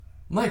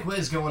Mike, what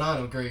is going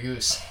on with Grey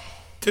Goose?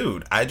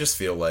 Dude, I just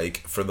feel like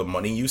for the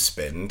money you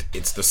spend,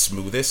 it's the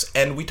smoothest.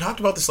 And we talked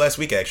about this last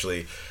week,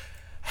 actually.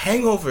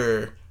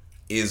 Hangover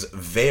is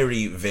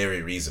very,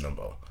 very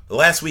reasonable.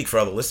 Last week, for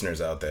all the listeners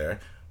out there,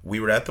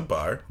 we were at the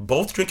bar,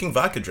 both drinking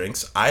vodka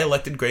drinks. I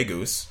elected Grey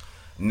Goose.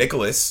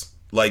 Nicholas,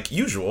 like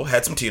usual,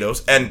 had some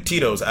Tito's. And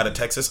Tito's out of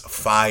Texas,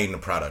 fine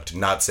product.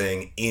 Not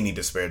saying any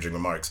disparaging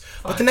remarks.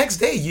 Fine. But the next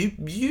day,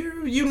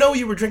 you know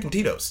you were drinking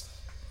Tito's.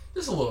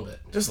 Just a little bit.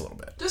 Just a little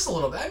bit. Just a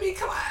little bit. I mean,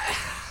 come on.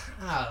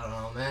 I don't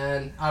know,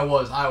 man. I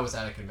was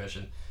out of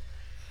commission.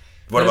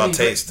 What about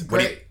taste?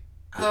 Grey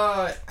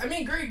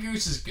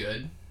Goose is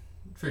good,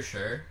 for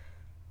sure.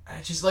 I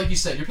just, like you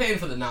said, you're paying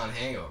for the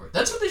non-hangover.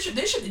 That's what they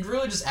should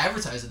really just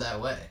advertise it that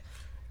way.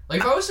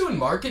 Like, if I was doing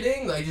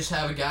marketing, like, just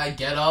have a guy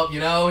get up, he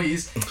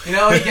gets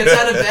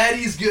out of bed,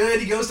 he's good,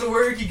 he goes to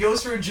work, he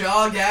goes for a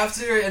jog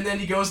after, and then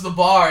he goes to the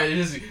bar, and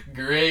it's just,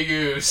 Grey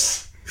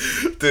Goose.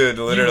 Dude,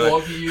 literally. You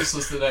won't be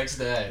useless the next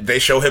day. They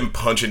show him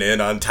punching in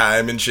on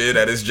time and shit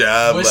at his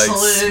job, whistling,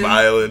 like,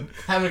 smiling.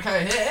 Having a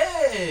kind of,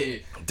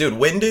 hey! Dude,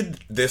 when did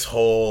this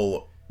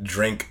whole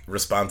drink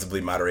responsibly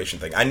moderation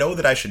thing? I know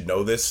that I should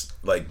know this,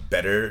 like,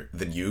 better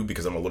than you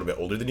because I'm a little bit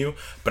older than you,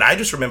 but I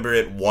just remember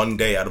it one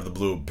day out of the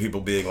blue,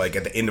 people being like,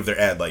 at the end of their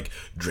ad, like,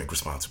 drink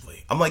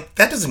responsibly. I'm like,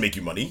 that doesn't make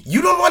you money.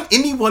 You don't want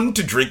anyone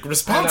to drink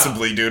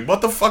responsibly, dude.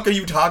 What the fuck are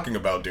you talking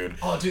about, dude?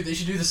 Oh, dude, they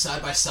should do this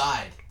side by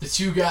side. The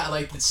two guys,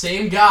 like, the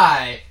same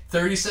guy,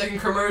 30-second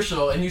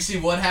commercial, and you see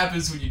what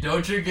happens when you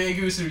don't drink Grey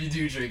Goose and when you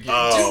do drink it.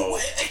 Oh.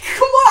 Dude,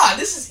 come on,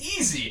 this is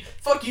easy.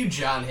 Fuck you,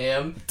 John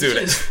Hamm. Dude.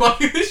 This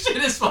shit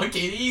is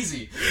fucking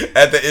easy.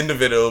 At the end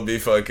of it, it'll be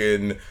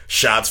fucking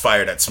shots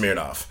fired at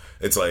Smirnoff.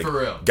 It's like, for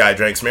real. Guy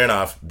drank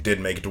Smirnoff,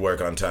 didn't make it to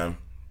work on time.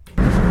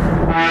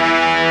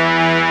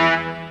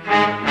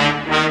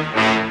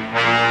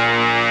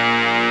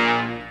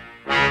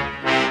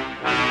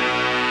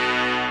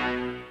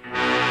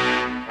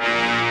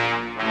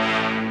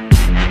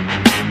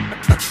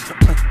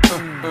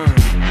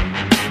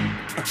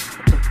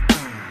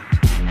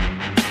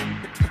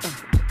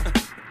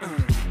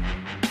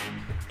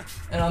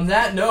 On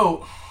that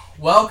note,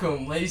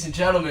 welcome, ladies and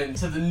gentlemen,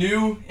 to the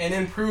new and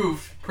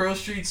improved Pearl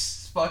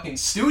Street's fucking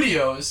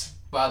studios.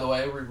 By the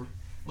way, we're a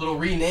little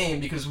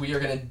renamed because we are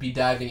going to be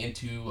diving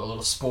into a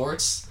little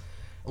sports,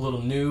 a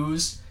little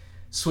news,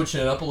 switching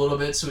it up a little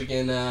bit so we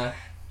can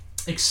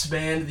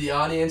expand the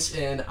audience.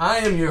 And I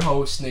am your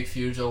host, Nick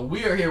Fugel.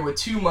 We are here with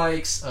two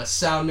mics, a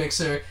sound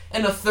mixer,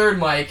 and a third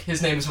mic.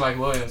 His name is Mike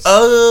Williams.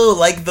 Oh,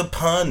 like the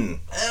pun.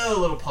 Oh, a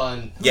little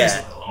pun.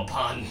 Yeah. A little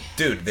pun.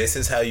 Dude, this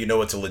is how you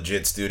know it's a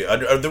legit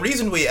studio. The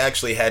reason we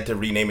actually had to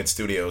rename it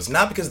Studios,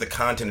 not because the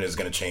content is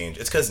going to change.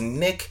 It's because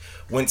Nick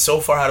went so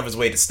far out of his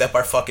way to step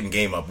our fucking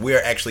game up. We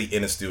are actually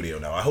in a studio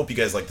now. I hope you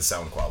guys like the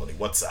sound quality.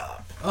 What's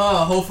up?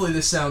 Hopefully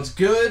this sounds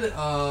good.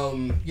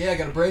 I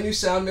got a brand new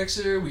sound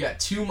mixer. We got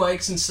two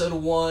mics instead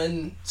of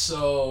one.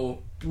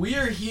 So we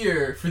are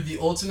here for the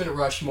ultimate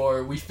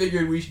Rushmore. We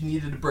figured we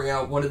needed to bring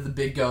out one of the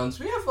big guns.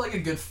 We have like a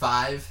good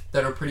 5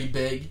 that are pretty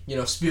big.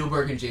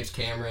 Spielberg and James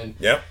Cameron.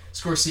 Yep.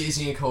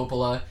 Scorsese and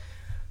Coppola.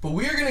 But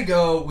we are going to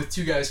go with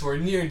two guys who are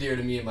near and dear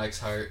to me and Mike's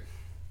heart.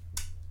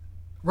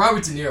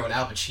 Robert De Niro and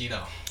Al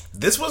Pacino.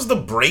 This was the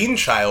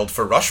brainchild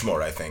for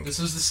Rushmore, I think. This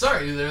was the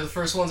start. They're the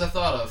first ones I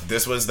thought of.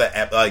 This was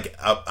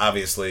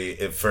obviously,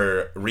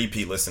 for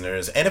repeat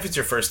listeners, and if it's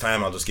your first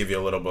time, I'll just give you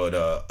a little bit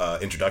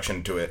of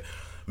introduction to it.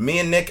 Me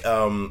and Nick,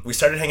 we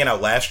started hanging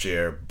out last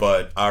year,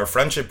 but our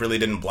friendship really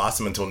didn't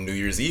blossom until New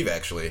Year's Eve,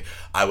 actually.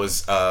 I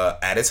was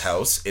at his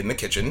house in the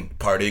kitchen,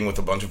 partying with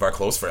a bunch of our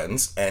close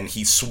friends, and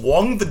he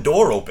swung the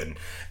door open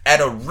at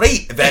a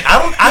rate that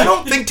I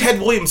don't think Ted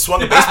Williams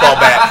swung a baseball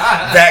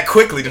bat that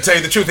quickly, to tell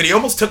you the truth, and he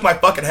almost took my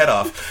fucking head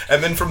off.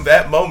 And then from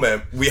that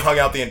moment, we hung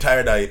out the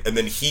entire night, and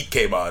then Heat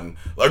came on.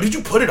 Or did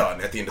you put it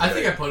on at the end of the night?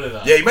 I think I put it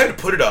on. Yeah, you might have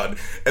put it on.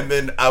 And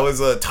then I was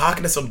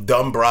talking to some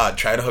dumb broad,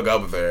 trying to hook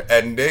up with her,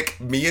 and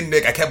me and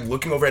Nick, I kept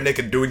looking over at Nick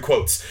and doing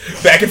quotes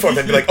back and forth.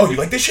 I'd be like, "Oh, you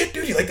like this shit,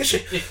 dude? You like this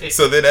shit?"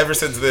 So then, ever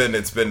since then,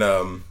 it's been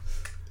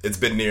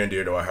near and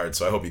dear to our hearts.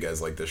 So I hope you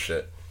guys like this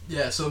shit.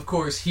 Yeah. So of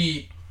course,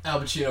 Heat, Al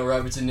Pacino,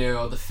 Robert De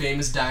Niro, the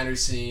famous diner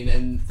scene,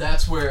 and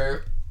that's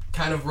where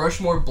kind of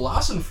Rushmore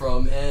blossomed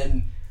from.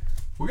 And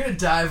we're gonna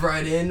dive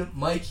right in.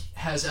 Mike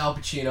has Al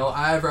Pacino.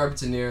 I have Robert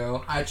De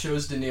Niro. I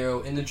chose De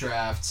Niro in the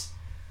draft.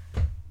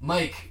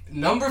 Mike,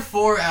 number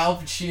 4, Al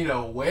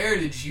Pacino. Where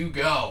did you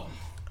go?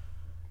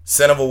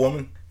 Son of a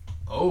Woman.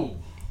 Oh.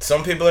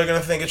 Some people are going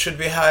to think it should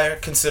be higher,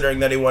 considering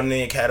that he won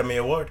the Academy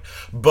Award.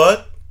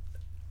 But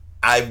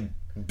I've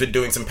been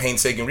doing some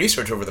painstaking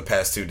research over the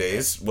past 2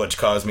 days, which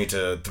caused me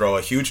to throw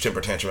a huge temper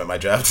tantrum at my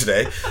job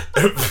today.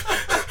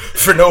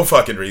 For no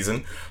fucking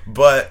reason.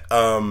 But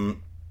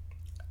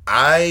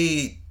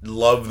I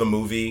love the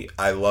movie.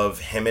 I love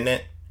him in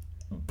it.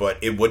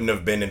 But it wouldn't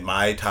have been in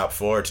my top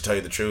 4, to tell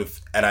you the truth.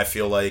 And I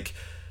feel like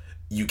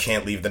you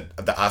can't leave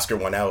the Oscar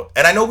one out.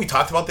 And I know we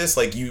talked about this,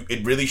 like,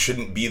 it really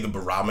shouldn't be the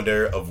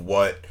barometer of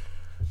what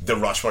the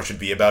Rushmore should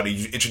be about.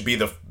 It should be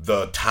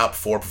the top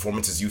 4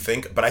 performances you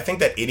think. But I think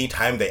that any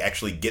time they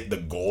actually get the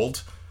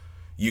gold,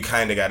 you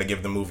kind of got to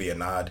give the movie a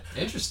nod.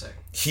 Interesting.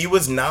 He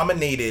was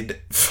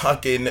nominated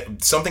fucking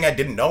something I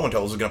didn't know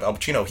until I was looking up Al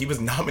Pacino. He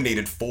was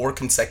nominated 4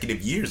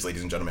 consecutive years,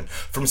 ladies and gentlemen.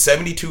 From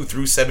 72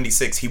 through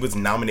 76, he was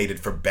nominated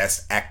for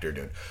Best Actor,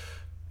 dude.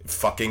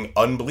 Fucking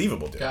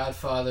unbelievable, dude.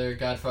 Godfather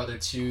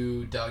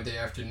 2, Dog Day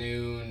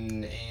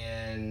Afternoon,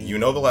 and... You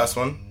know the last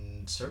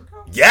one?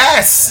 Serpico?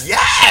 Yes!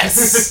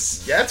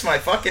 Yes! That's my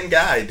fucking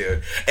guy,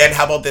 dude. And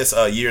how about this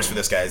years for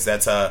this, guys?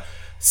 That's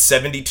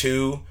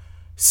 72,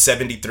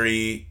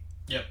 73...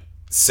 Yep.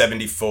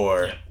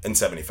 74 and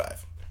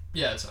 75.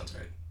 Yeah, that sounds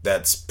right.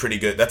 That's pretty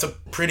good. That's a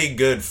pretty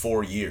good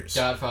 4 years.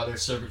 Godfather,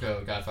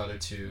 Serpico, Godfather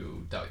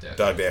 2, Dog Day Afternoon.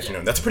 Dog Day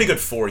Afternoon. Yeah. That's a pretty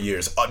good 4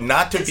 years.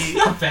 Not to it's be...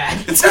 not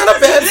bad. It's not a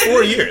bad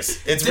 4 years.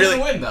 It's Didn't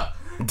really... win, though.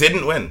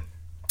 Didn't win.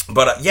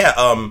 But,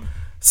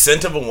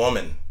 Scent of a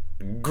Woman.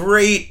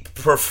 Great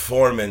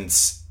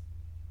performance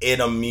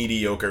in a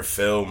mediocre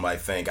film, I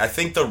think. I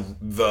think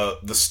the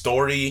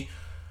story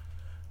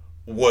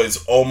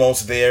was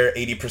almost there,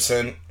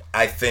 80%.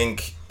 I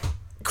think...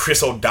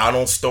 Chris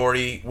O'Donnell's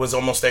story was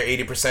almost there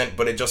 80%,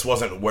 but it just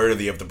wasn't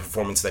worthy of the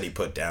performance that he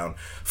put down.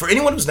 For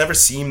anyone who's never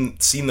seen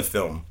the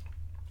film,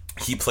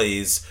 he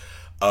plays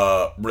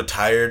a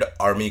retired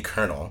Army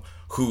colonel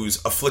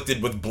who's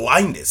afflicted with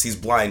blindness. He's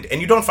blind,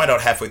 and you don't find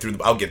out halfway through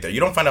I'll get there. You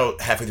don't find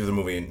out halfway through the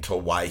movie until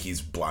why he's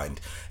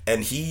blind.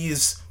 And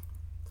he's...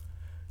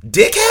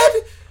 dickhead?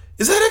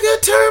 Is that a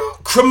good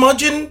term?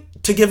 Curmudgeon?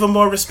 To give him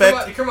more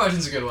respect.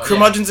 Curmudgeon's a good one.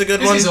 Curmudgeon's a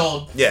good one. He's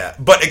old. Yeah,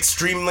 but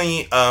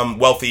extremely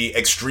wealthy,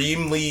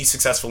 extremely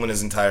successful in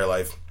his entire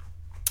life.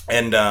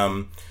 And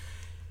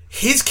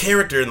his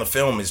character in the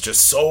film is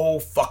just so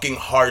fucking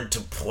hard to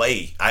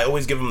play. I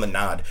always give him the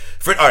nod.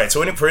 Alright,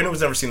 so for anyone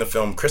who's never seen the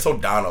film, Chris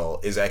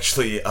O'Donnell is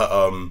actually,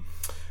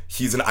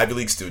 he's an Ivy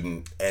League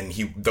student, and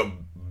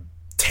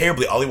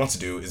terribly, all he wants to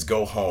do is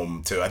go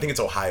home to, I think it's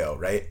Ohio,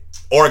 right?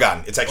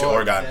 Oregon. It's actually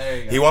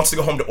Oregon. He wants to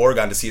go home to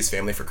Oregon to see his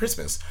family for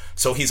Christmas.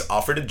 So he's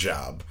offered a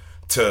job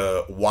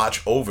to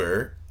watch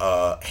over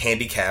a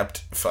handicapped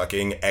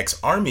fucking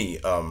ex-army,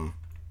 an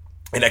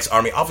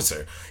ex-army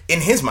officer.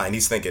 In his mind,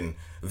 he's thinking,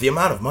 the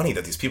amount of money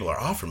that these people are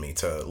offering me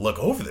to look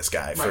over this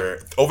guy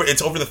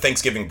it's over the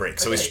Thanksgiving break.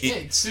 So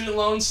hey, student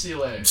loans, see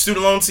you later.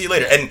 Student loans, see you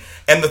later.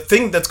 And the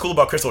thing that's cool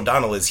about Chris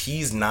O'Donnell is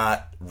he's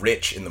not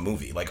rich in the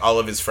movie. Like, all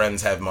of his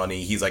friends have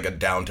money. He's like a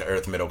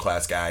down-to-earth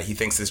middle-class guy. He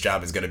thinks this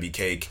job is going to be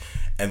cake,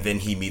 and then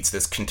he meets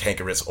this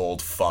cantankerous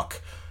old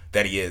fuck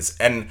that he is.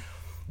 And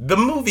the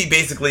movie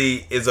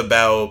basically is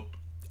about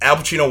Al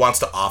Pacino wants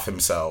to off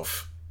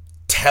himself,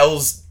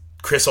 tells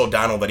Chris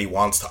O'Donnell that he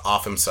wants to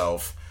off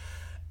himself,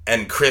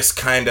 and Chris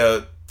kind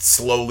of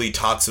slowly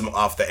talks him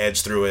off the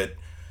edge through it.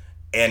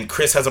 And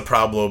Chris has a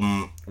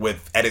problem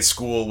at his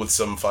school with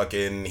some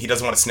fucking... He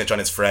doesn't want to snitch on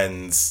his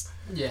friends.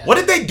 Yeah. What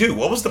did they do?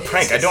 What was the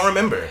prank? I don't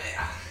remember.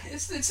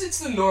 It's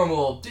the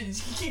normal...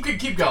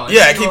 Keep going.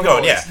 Yeah, keep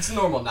going, yeah. It's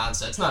normal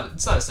nonsense.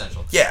 It's not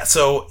essential. Yeah,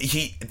 so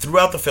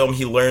throughout the film,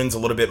 he learns a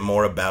little bit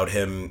more about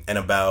him and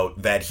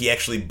about that he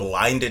actually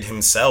blinded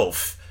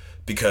himself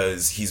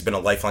because he's been a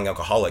lifelong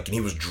alcoholic, and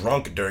he was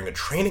drunk during a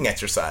training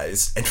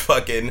exercise and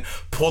fucking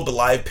pulled the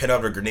live pin out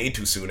of a grenade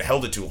too soon,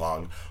 held it too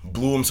long,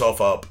 blew himself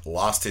up,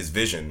 lost his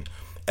vision,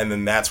 and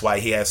then that's why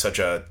he has such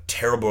a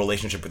terrible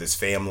relationship with his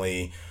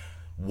family,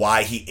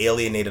 why he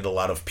alienated a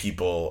lot of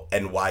people,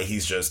 and why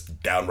he's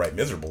just downright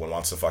miserable and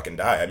wants to fucking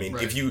die. I mean,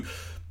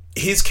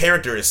 his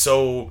character is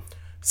so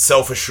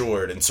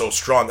self-assured and so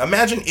strong.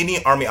 Imagine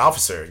any army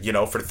officer,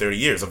 for 30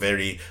 years, a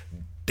very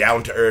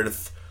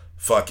down-to-earth,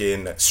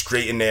 fucking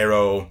straight and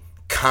narrow,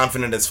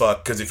 confident as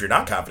fuck, because if you're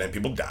not confident,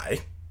 people die.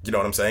 You know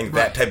what I'm saying? Right.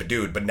 That type of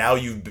dude. But now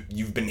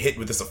you've been hit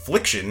with this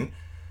affliction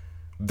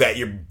that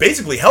you're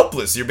basically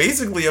helpless. You're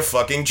basically a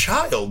fucking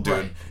child, dude.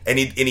 Right. And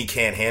he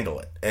can't handle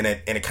it. And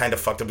it kind of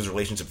fucked up his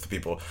relationship with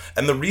people.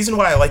 And the reason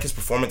why I like his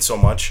performance so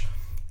much,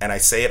 and I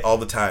say it all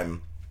the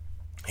time,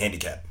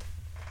 handicap.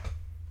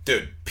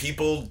 Dude,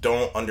 people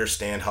don't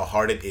understand how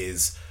hard it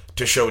is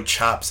to show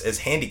chops as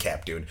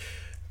handicapped, dude.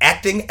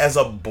 Acting as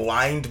a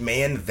blind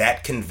man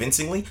that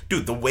convincingly,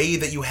 dude, the way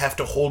that you have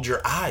to hold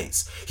your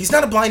eyes. He's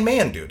not a blind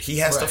man, dude. He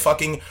has to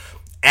fucking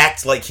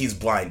act like he's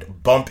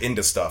blind, bump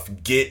into stuff,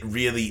 get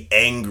really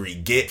angry,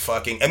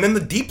 and then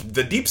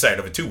the deep side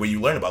of it too, where you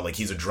learn about, like,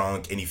 he's a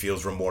drunk and he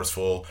feels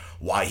remorseful,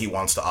 why he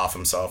wants to off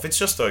himself. It's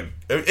just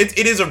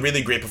it is a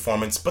really great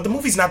performance, but the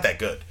movie's not that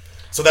good.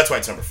 So that's why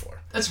it's number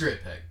 4. That's a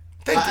great pick.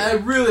 Thank you. I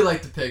really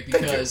like the pick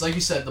because, like you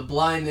said, the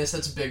blindness,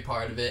 that's a big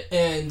part of it.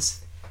 And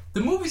the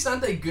movie's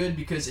not that good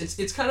because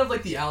it's kind of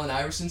like the Allen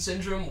Iverson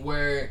syndrome,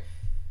 where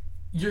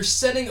you're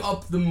setting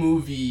up the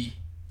movie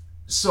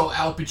so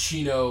Al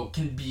Pacino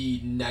can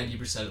be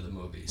 90% of the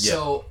movie. Yeah.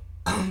 So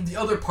the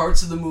other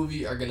parts of the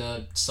movie are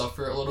gonna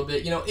suffer a little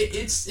bit.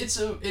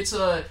 It's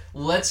a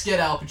let's get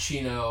Al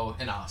Pacino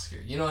an Oscar.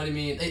 You know what I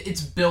mean?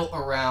 It's built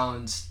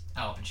around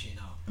Al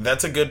Pacino.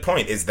 That's a good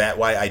point. Is that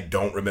why I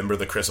don't remember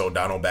the Chris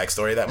O'Donnell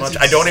backstory that much?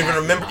 I don't even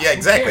remember. Yeah,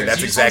 exactly.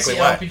 That's exactly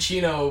why. Al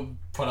Pacino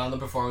put on the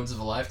performance of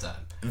a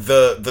lifetime.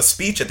 The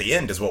speech at the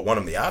end is what won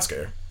him the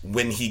Oscar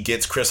when he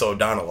gets Chris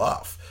O'Donnell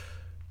off.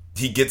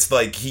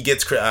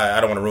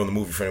 I don't want to ruin the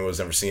movie for anyone who's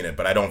never seen it,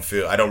 but I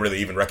don't really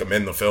even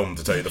recommend the film,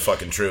 to tell you the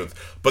fucking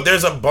truth. But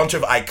there's a bunch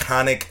of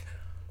iconic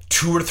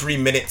 2 or 3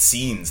 minute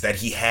scenes that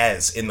he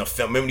has in the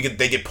film. Maybe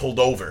they get pulled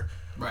over.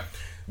 Right.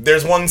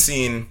 There's one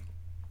scene,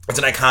 it's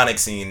an iconic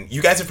scene.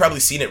 You guys have probably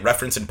seen it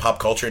referenced in pop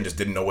culture and just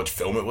didn't know which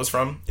film it was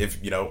from.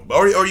 If you know,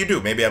 or you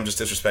do. Maybe I'm just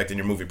disrespecting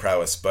your movie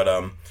prowess.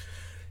 But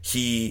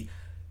he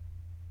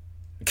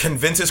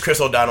convinces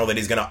Chris O'Donnell that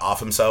he's going to off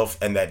himself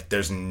and that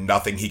there's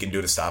nothing he can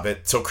do to stop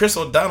it. So Chris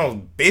O'Donnell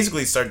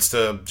basically starts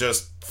to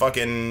just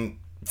fucking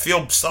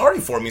feel sorry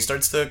for him. He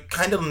starts to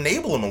kind of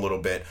enable him a little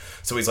bit.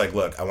 So he's like,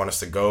 look, I want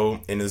us to go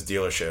in this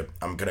dealership.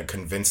 I'm going to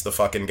convince the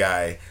fucking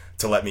guy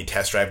to let me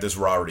test drive this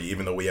Rari,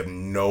 even though we have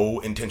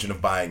no intention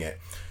of buying it.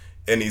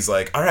 And he's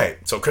like, all right.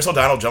 So Chris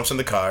O'Donnell jumps in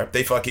the car.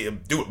 They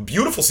fucking do a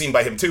beautiful scene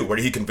by him too, where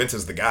he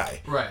convinces the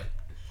guy. Right.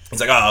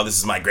 He's like, oh, this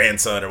is my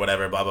grandson or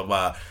whatever, blah, blah,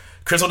 blah.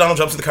 Chris O'Donnell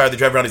jumps in the car, they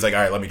drive around, he's like,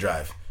 all right, let me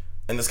drive.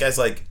 And this guy's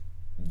like,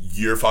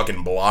 you're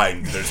fucking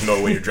blind. There's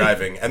no way you're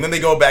driving. And then they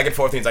go back and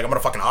forth, and he's like, I'm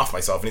gonna fucking off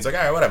myself. And he's like,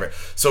 all right, whatever.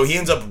 So he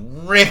ends up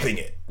ripping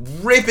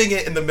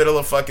it in the middle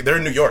of fucking, they're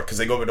in New York, because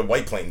they go over to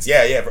White Plains.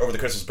 Yeah, over the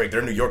Christmas break.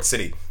 They're in New York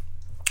City.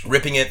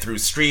 Ripping it through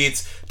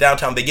streets,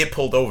 downtown. They get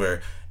pulled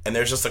over, and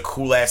there's just a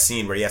cool-ass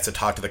scene where he has to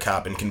talk to the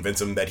cop and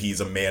convince him that he's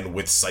a man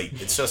with sight.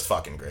 It's just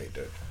fucking great,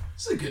 dude.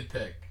 It's a good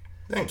pick.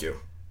 Thank you.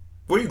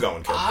 Where are you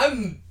going,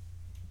 kid?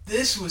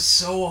 This was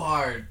so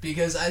hard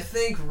because I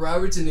think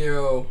Robert De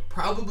Niro,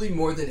 probably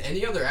more than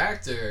any other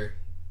actor,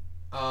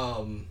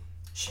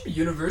 should be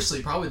universally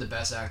probably the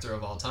best actor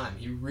of all time.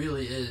 He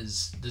really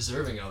is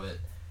deserving of it.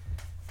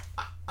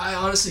 I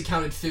honestly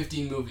counted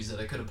 15 movies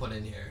that I could have put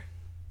in here,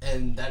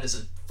 and that is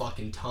a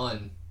fucking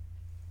ton.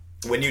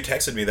 When you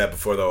texted me that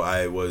before, though,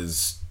 I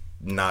was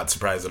not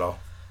surprised at all.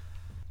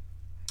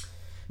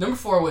 Number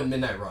 4 went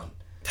Midnight Run.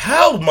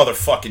 Hell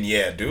motherfucking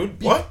yeah,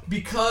 dude. What?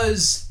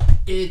 Because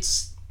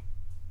it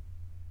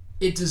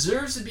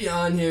deserves to be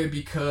on here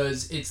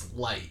because it's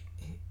light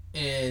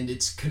and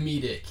it's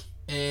comedic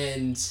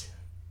and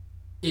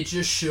it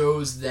just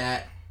shows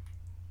that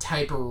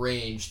type of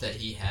range that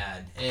he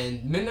had.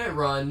 And Midnight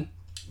Run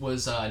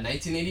was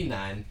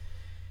 1989,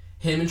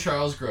 him and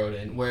Charles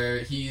Grodin, where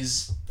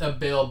he's a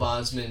bail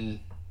bondsman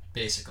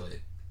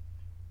basically,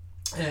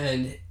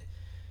 and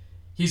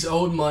he's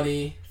owed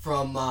money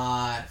from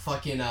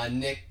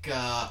Nick.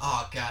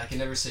 Oh god, I can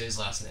never say his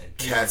last name.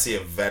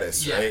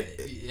 Cassavetes, yeah, right?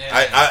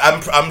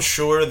 Yeah. I'm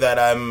sure that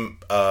I'm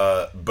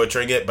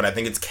butchering it, but I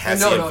think it's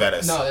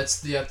Cassavetes. No,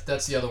 that's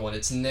the other one.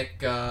 It's Nick.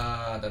 You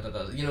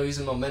know, he's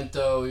in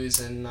Memento. He's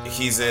in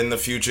The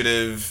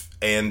Fugitive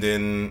and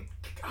in.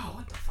 Oh,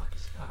 what the fuck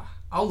is?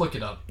 I'll look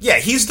it up. Yeah,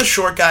 he's the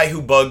short guy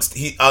who bugs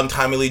on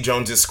Tommy Lee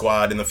Jones's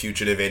squad in The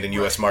Fugitive and in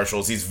U.S.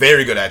 Marshals. He's a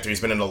very good actor.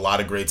 He's been in a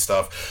lot of great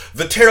stuff.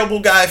 The terrible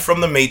guy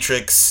from The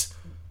Matrix.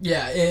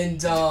 Yeah,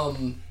 and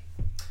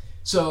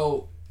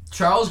so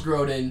Charles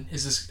Grodin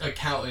is this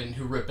accountant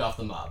who ripped off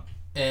the mob,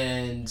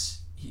 and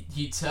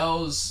he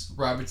tells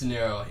Robert De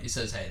Niro, he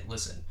says, hey,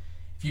 listen,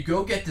 if you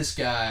go get this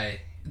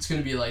guy, it's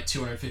going to be like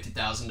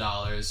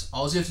 $250,000.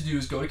 All you have to do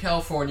is go to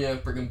California,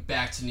 bring him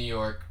back to New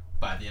York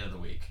by the end of the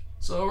week.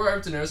 So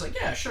Robert De Niro's like,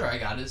 yeah, sure, I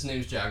got it. His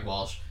name's Jack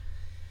Walsh.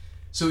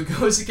 So he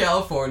goes to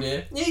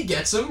California, and he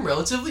gets him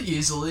relatively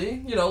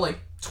easily, like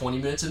 20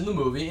 minutes in the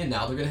movie, and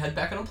now they're going to head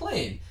back on a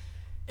plane.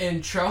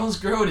 And Charles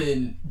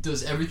Grodin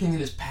does everything in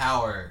his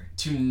power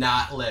to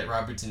not let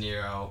Robert De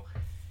Niro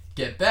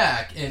get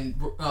back. And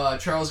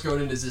Charles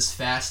Grodin is this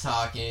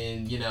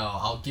fast-talking,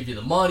 I'll give you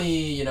the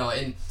money,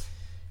 and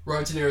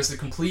Robert De Niro is the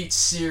complete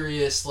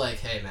serious, like,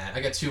 hey, man,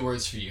 I got 2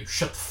 words for you.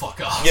 Shut the fuck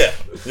up.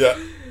 Yeah.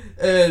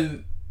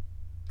 And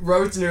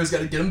Robert De Niro's got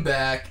to get him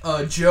back.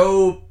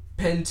 Joe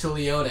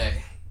Pantoliano,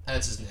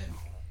 that's his name.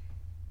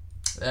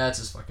 That's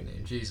his fucking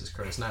name. Jesus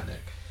Christ, not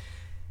Nick.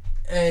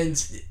 And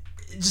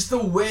just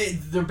the way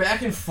they're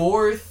back and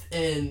forth,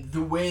 and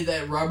the way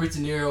that Robert De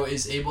Niro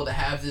is able to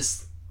have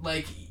this,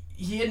 like,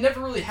 he had never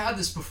really had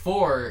this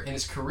before in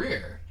his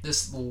career.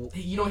 This,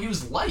 he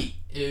was light,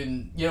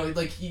 and,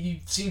 like,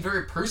 he seemed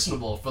very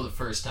personable for the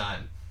first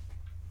time.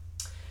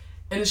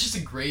 And it's just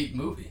a great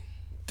movie.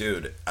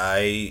 Dude,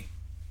 I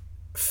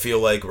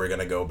feel like we're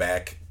gonna go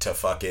back to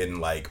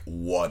fucking, like,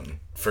 1.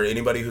 For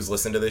anybody who's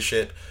listened to this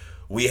shit,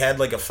 we had,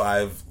 like, a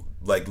 5,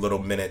 like, little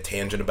minute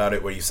tangent about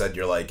it where you said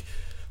you're like,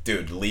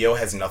 dude, Leo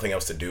has nothing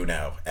else to do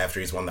now after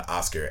he's won the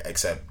Oscar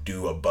except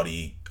do a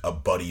buddy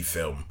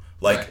film.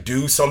 Like, right.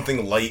 Do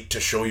something light to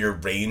show your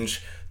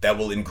range that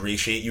will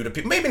ingratiate you to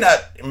people. Maybe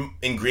not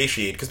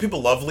ingratiate, because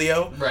people love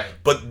Leo. Right.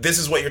 But this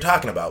is what you're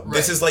talking about. Right.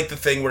 This is like the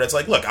thing where it's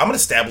like, look, I'm an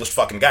established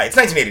fucking guy. It's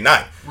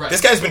 1989. Right. This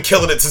guy's been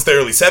killing it since the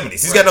early 70s.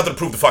 He's got nothing to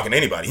prove to fucking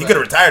anybody. He could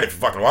have retired if he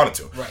fucking wanted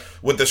to. Right.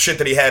 With the shit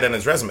that he had on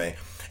his resume.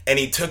 And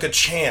he took a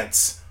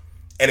chance,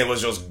 and it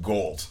was just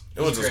gold.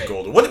 It was just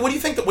gold. What do you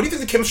think? What do you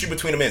think the chemistry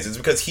between them is? Is it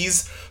because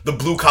he's the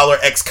blue collar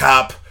ex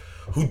cop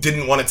who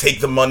didn't want to take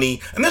the money?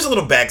 And there's a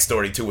little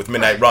backstory too with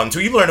Midnight Run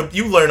too. You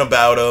learn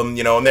about them,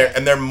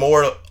 and they're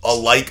more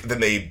alike than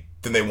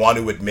they want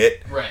to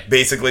admit. Right.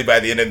 Basically, by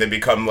the end, and they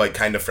become like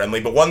kind of friendly.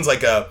 But one's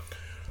like a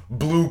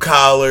blue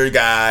collar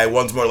guy,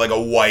 one's more like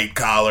a white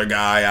collar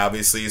guy,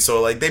 obviously.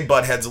 So like they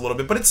butt heads a little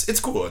bit, but it's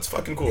cool. It's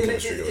fucking cool.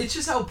 It's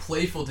just how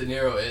playful De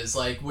Niro is,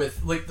 like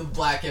with like the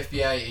black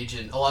FBI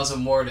agent Alonzo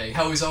Mourning,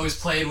 how he's always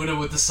playing with him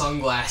with the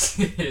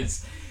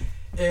sunglasses,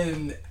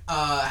 and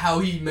how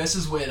he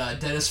messes with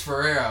Dennis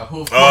Ferreira,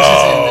 who of course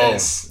is in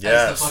this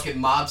as the fucking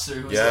mobster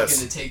who's looking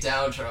to take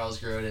down Charles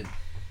Grodin,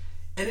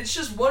 and it's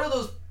just one of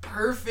those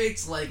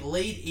perfect, like,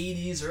 late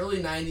 80s, early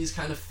 90s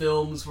kind of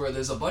films where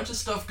there's a bunch of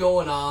stuff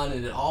going on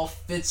and it all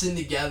fits in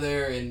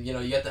together, and, you know,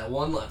 you got that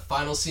one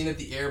final scene at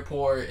the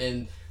airport,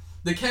 and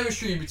the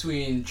chemistry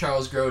between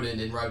Charles Grodin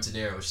and Robert De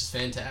Niro is just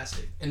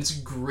fantastic. And it's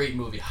a great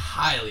movie.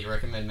 Highly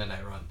recommend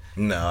Midnight Run.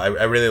 No,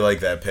 I really like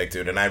that pick,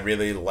 dude, and I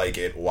really like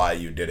it why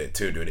you did it,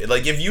 too, dude.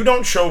 Like, if you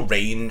don't show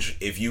range,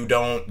 if you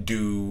don't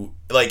do,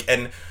 like,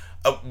 and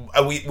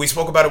we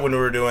spoke about it when we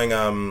were doing,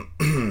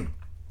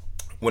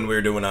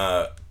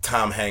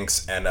 Tom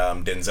Hanks and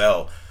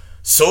Denzel.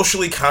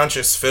 Socially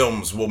conscious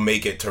films will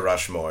make it to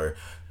Rushmore.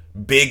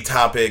 Big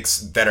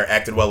topics that are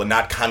acted well and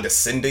not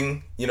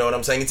condescending. You know what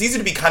I'm saying? It's easy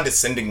to be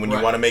condescending when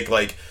you want to make,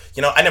 like,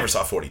 you know, I never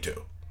saw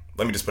 42.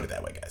 Let me just put it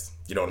that way, guys.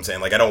 You know what I'm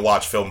saying? Like, I don't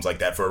watch films like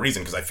that for a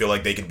reason because I feel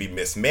like they could be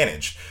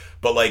mismanaged.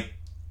 But, like,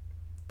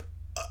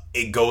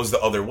 it goes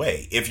the other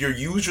way. If you're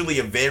usually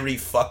a very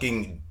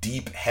fucking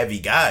deep, heavy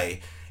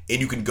guy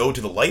and you can go to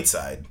the light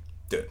side,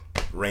 dude,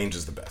 range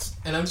is the best.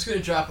 And I'm just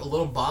gonna drop a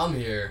little bomb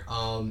here.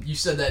 You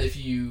said that if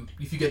you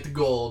get the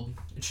gold,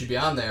 it should be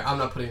on there. I'm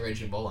not putting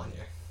Raging Bull on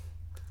here.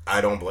 I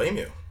don't blame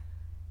you.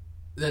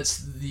 That's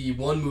the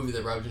one movie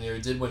that Robert De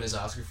Niro did win his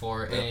Oscar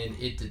for, and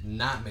it did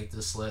not make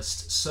this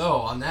list. So,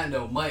 on that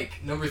note, Mike,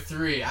 number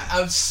 3.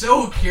 I'm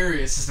so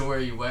curious as to where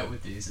you went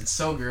with these. It's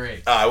so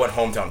great. I went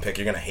hometown pick.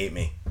 You're gonna hate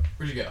me.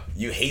 Where'd you go?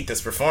 You hate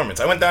this performance.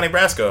 I went Donnie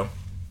Brasco.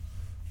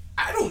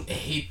 I don't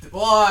hate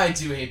well, I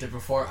do hate the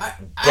performance.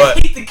 I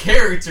hate the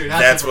character, not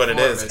that's the what it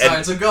is. And,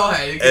 alright, so go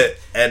ahead.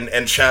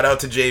 And shout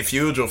out to Jay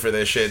Fugel for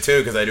this shit, too,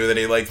 because I knew that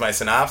he liked my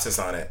synopsis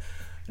on it.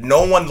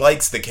 No one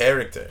likes the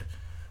character.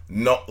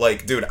 No,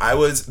 like, dude, I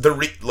was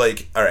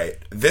alright,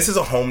 this is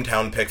a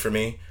hometown pick for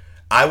me.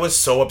 I was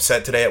so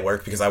upset today at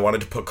work because I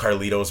wanted to put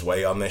Carlito's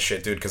Way on this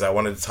shit, dude, because I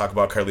wanted to talk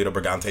about Carlito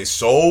Brigante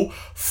so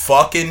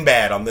fucking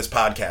bad on this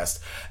podcast.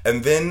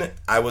 And then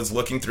I was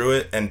looking through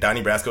it, and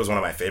Donnie Brasco is one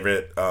of my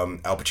favorite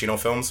Al Pacino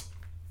films.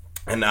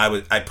 And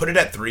I put it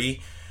at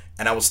 3,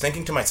 and I was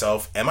thinking to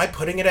myself, am I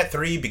putting it at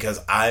 3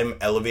 because I'm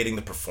elevating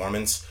the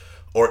performance,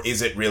 or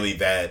is it really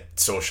that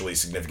socially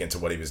significant to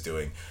what he was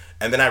doing?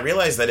 And then I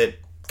realized that it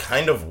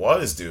kind of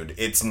was, dude.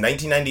 It's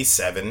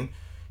 1997.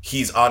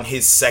 He's on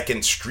his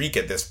second streak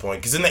at this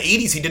point. Because in the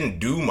 80s, he didn't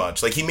do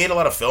much. Like, he made a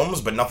lot of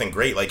films, but nothing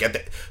great. Like,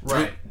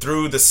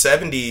 through the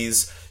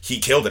 70s, he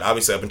killed it,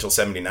 obviously, up until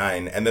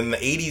 79. And then in the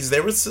 80s,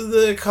 there was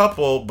a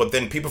couple, but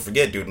then people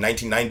forget, dude.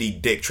 1990,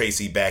 Dick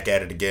Tracy back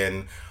at it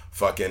again.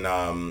 Fucking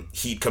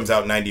Heat comes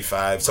out in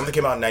 95. Something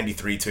came out in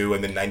 93, too,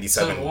 and then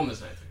 97. Son of a Woman's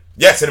 93.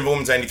 Yeah, Son of a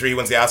Woman's 93. He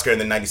wins the Oscar,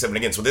 and then 97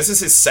 again. So this is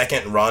his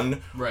second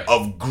run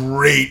of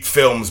great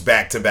films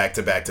back to back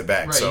to back to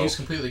back. Right, so, he was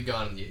completely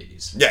gone in the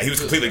 80s. Yeah, he was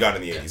completely gone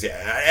in the 80s,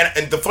 yeah.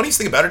 And the funniest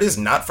thing about it is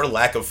not for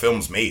lack of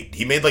films made.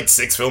 He made like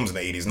 6 films in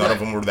the 80s. None of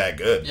them were that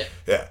good.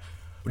 Yeah.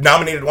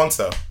 Nominated once,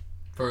 though.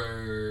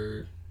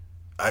 For...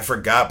 I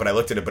forgot, but I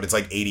looked at it, but it's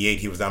like 88.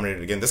 He was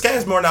nominated again. This guy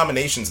has more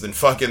nominations than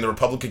fucking the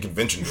Republican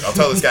convention, dude. I'll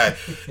tell this guy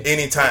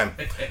anytime.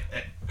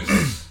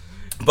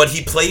 But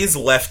he plays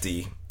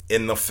Lefty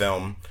in the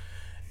film.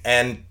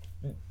 And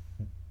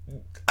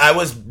I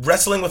was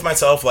wrestling with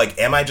myself, like,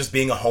 am I just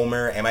being a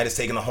homer? Am I just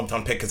taking the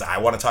hometown pick because I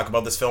want to talk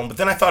about this film? But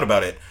then I thought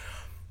about it.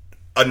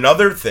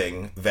 Another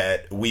thing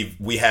that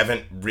we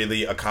haven't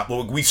really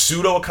accomplished, we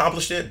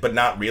pseudo-accomplished it, but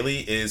not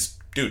really, is,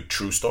 dude,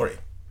 True Story.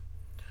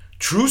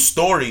 True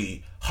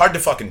Story, hard to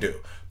fucking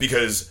do.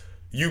 Because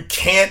you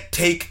can't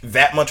take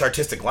that much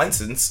artistic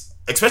license,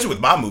 especially with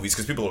mob movies,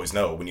 because people always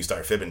know when you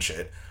start fibbing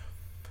shit.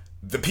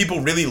 The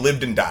people really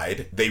lived and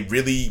died. They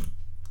really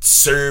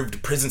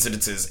served prison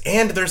sentences,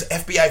 and there's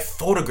FBI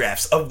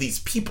photographs of these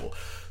people.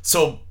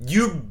 So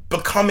you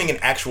becoming an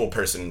actual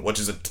person, which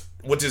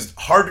is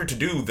harder to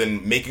do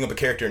than making up a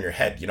character in your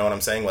head. You know what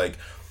I'm saying? Like,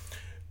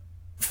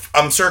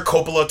 I'm sure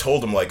Coppola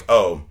told him, like,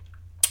 oh,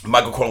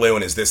 Michael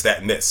Corleone is this, that,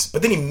 and this.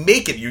 But then you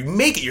make it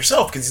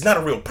yourself because he's not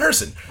a real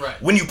person.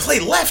 Right. When you play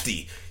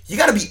Lefty, you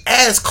gotta be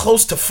as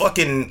close to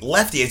fucking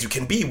Lefty as you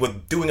can be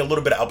with doing a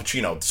little bit of Al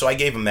Pacino. So I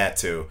gave him that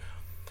too.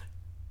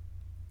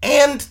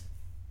 And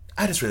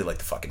I just really like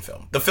the fucking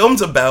film. The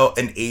film's about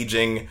an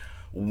aging,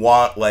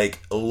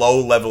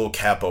 low-level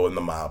capo in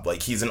the mob.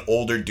 Like, he's an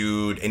older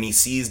dude, and he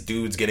sees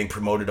dudes getting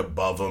promoted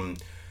above him,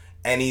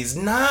 and he's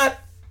not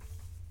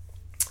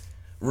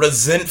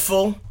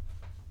resentful,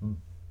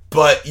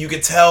 but you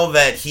could tell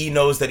that he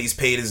knows that he's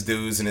paid his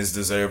dues and is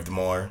deserved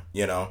more,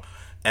 you know?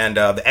 And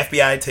the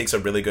FBI takes a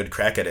really good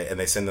crack at it, and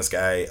they send this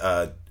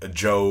guy,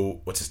 Joe,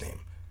 what's his name?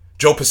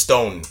 Joe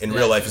Pistone. In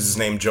real life is his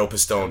name, Joe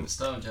Pistone.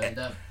 Johnny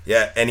Depp.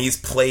 Yeah, and he's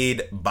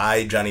played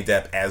by Johnny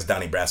Depp as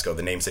Donnie Brasco,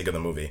 the namesake of the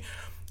movie.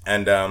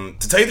 And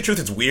to tell you the truth,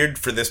 it's weird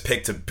for this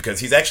pick because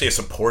he's actually a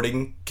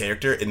supporting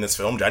character in this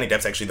film. Johnny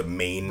Depp's actually the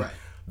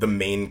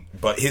main,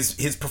 but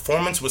his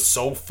performance was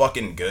so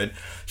fucking good.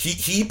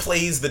 He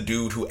plays the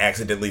dude who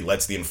accidentally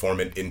lets the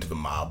informant into the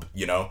mob,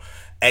 you know,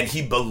 and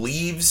he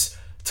believes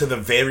to the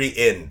very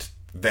end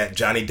that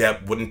Johnny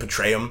Depp wouldn't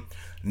betray him.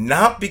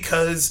 Not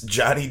because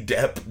Johnny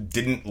Depp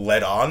didn't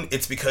let on,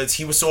 it's because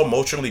he was so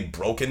emotionally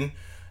broken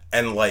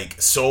and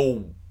like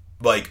so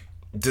like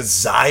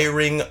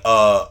desiring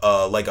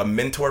a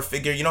mentor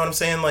figure, you know what I'm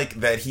saying? Like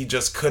that he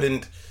just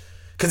couldn't,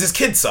 because his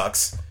kid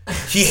sucks.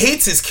 He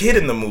hates his kid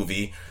in the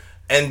movie,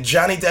 and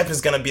Johnny Depp is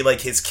gonna be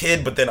like his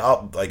kid, but then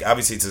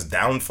obviously it's his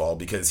downfall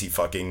because he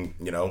fucking,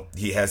 you know,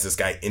 he has this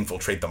guy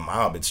infiltrate the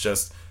mob. It's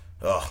just,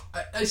 ugh.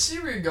 I see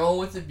where you're going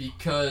with it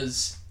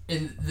because.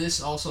 And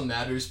this also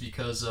matters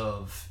because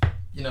of,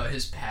 you know,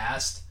 his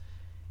past.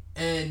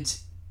 And,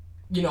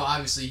 you know,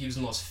 obviously he was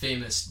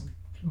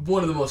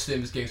one of the most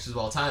famous gangsters of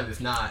all time,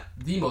 if not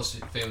the most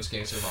famous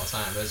gangster of all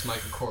time. That's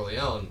Michael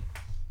Corleone.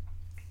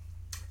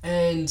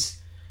 And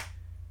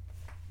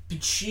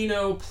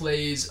Pacino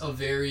plays a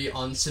very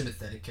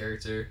unsympathetic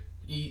character.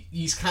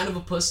 He's kind of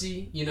a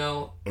pussy, you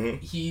know?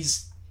 Mm-hmm.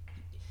 He's...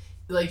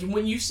 Like,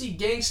 when you see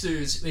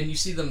gangsters and you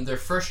see them, they're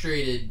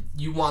frustrated,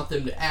 you want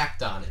them to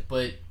act on it,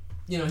 but...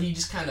 You know, he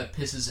just kind of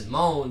pisses and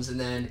moans, and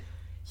then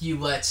he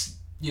lets,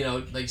 you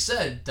know, like you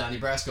said, Donnie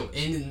Brasco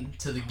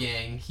into the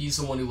gang. He's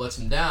the one who lets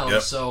him down.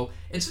 Yep. So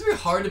it's very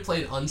hard to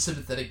play an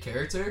unsympathetic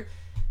character,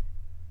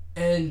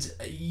 and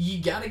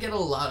you got to get a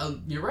lot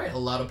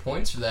of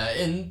points for that.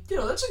 And, you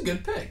know, that's a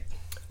good pick.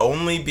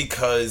 Only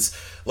because,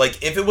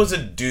 like, if it was a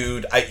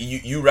dude,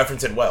 you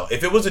referenced it well.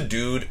 If it was a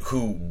dude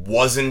who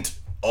wasn't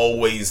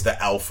always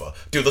the alpha,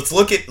 dude, let's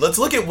look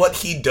at what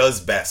he does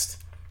best.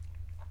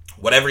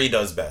 Whatever he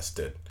does best,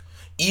 dude.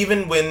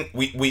 Even when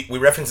we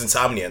referenced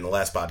Insomnia in the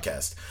last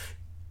podcast.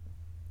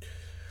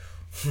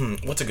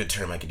 What's a good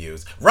term I could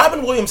use?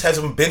 Robin Williams has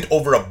him bent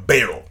over a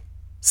barrel.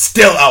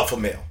 Still alpha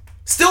male.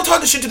 Still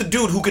talking shit to the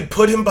dude who could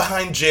put him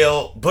behind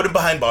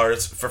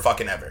bars for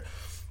fucking ever.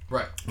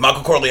 Right.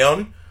 Michael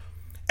Corleone,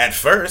 at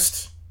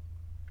first,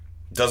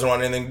 doesn't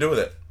want anything to do with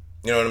it.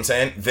 You know what I'm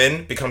saying?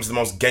 Then becomes the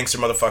most gangster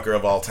motherfucker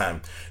of all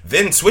time.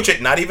 Then switch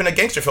it, not even a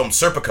gangster film,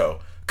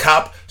 Serpico.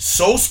 Cop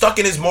so stuck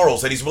in his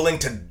morals that he's willing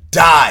to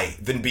die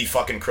than be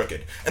fucking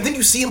crooked. And then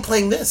you see him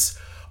playing this.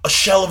 A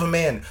shell of a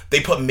man. They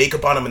put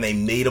makeup on him and they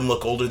made him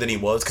look older than he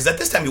was. Because at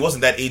this time he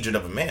wasn't that aged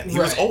of a man. He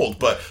was old,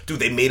 but dude,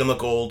 they made him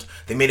look old.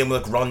 They made him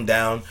look run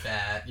down.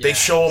 Fat, yeah. They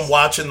show him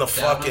watching the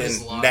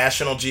fucking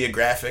National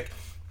Geographic.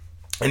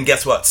 And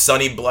guess what?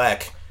 Sonny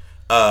Black.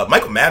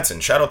 Michael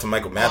Madsen. Shout out to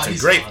Michael Madsen.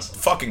 Great, awesome.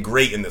 Fucking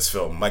great in this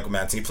film. Michael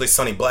Madsen. He plays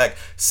Sonny Black.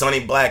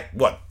 Sonny Black,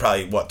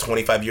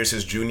 25 years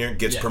his junior,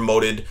 gets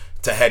promoted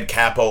to head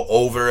capo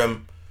over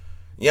him.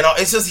 You know,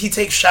 it's just he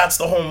takes shots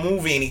the whole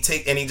movie, and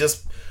he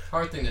just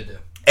hard thing to do.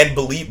 And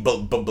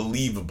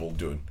believable,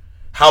 dude.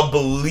 How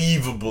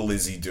believable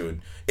is he,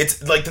 dude?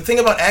 It's like the thing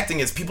about acting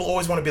is people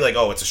always want to be like,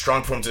 oh, it's a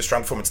strong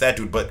performance, that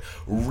dude. But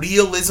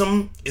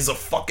realism is a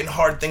fucking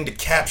hard thing to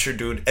capture,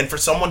 dude. And for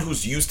someone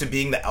who's used to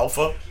being the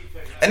alpha,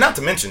 and not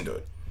to mention,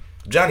 dude,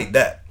 Johnny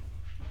Depp.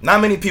 Not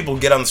many people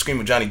get on the screen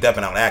with Johnny Depp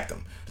and out-act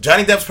him.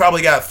 Johnny Depp's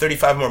probably got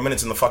 35 more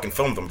minutes in the fucking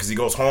film with him because he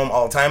goes home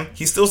all the time.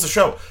 He steals the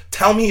show.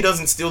 Tell me he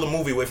doesn't steal the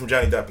movie away from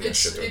Johnny Depp.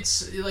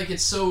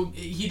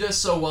 He does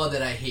so well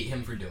that I hate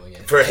him for doing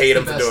it. For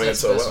doing it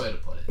so well. That's the best way to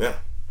put it. Yeah.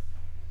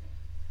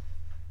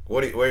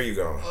 Where are you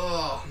going?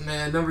 Oh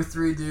man, number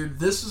 3, dude.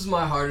 This was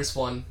my hardest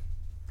one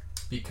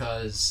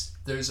because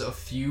there's a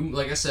few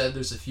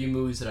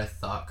movies that I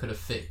thought could have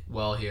fit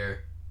well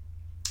here.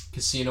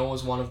 Casino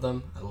was one of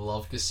them. I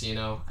love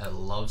Casino. I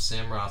love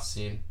Sam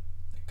Rothstein.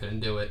 I couldn't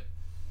do it.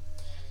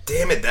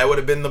 Damn it, that would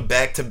have been the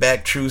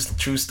back-to-back true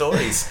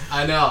stories.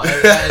 I know.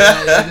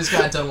 I just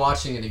got done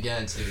watching it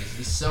again, too.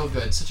 He's so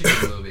good. Such a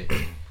good movie.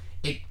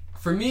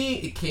 For me,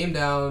 it came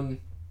down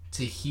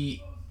to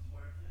Heat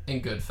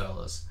and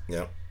Goodfellas.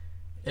 Yeah.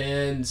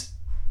 And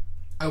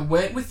I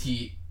went with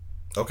Heat.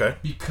 Okay.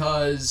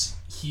 Because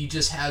he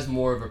just has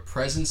more of a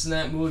presence in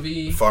that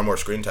movie. Far more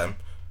screen time.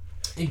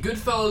 And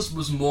Goodfellas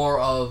was more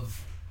of...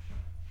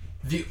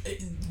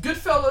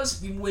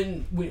 Goodfellas,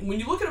 when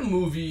you look at a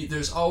movie,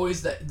 there's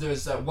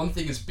that one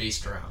thing is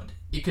based around.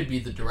 It could be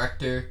the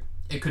director,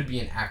 it could be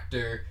an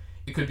actor,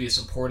 it could be a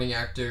supporting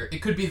actor, it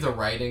could be the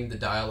writing, the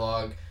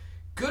dialogue.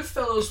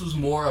 Goodfellas was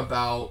more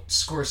about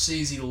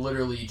Scorsese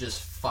literally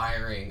just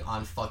firing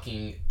on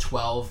fucking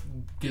 12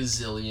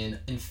 gazillion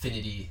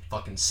infinity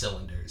fucking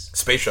cylinders.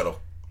 Space shuttle.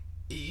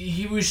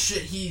 It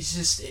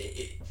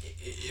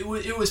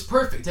was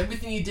perfect.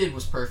 Everything he did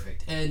was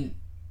perfect. And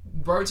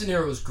Robert De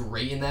Niro was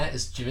great in that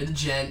as Jimmy the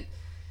Gent,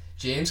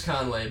 James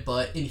Conway,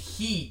 but in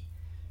Heat,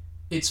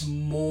 it's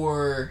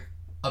more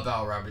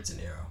about Robert De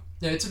Niro.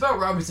 Now, it's about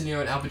Robert De Niro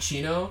and Al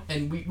Pacino,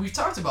 and we've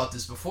talked about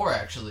this before,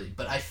 actually,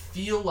 but I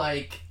feel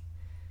like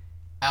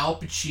Al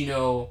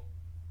Pacino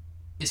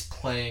is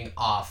playing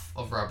off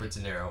of Robert De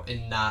Niro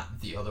and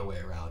not the other way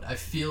around. I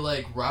feel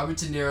like Robert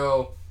De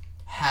Niro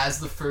has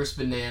the first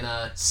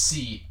banana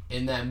seat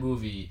in that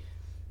movie,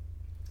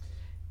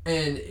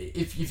 And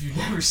if you've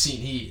never seen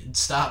Heat,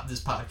 stop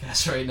this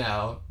podcast right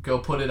now. Go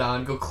put it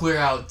on. Go clear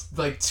out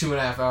like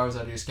 2.5 hours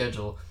out of your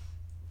schedule.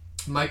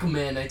 Michael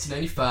Mann,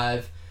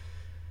 1995.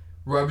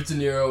 Robert De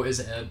Niro is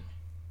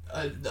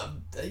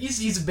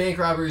he's a bank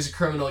robber. He's a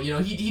criminal. You know,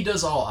 he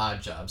does all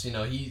odd jobs. You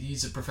know,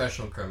 he's a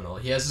professional criminal.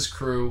 He has his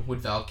crew with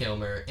Val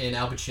Kilmer, and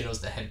Al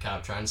Pacino's the head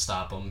cop trying to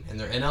stop him. And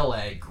they're in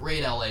L.A.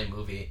 Great L.A.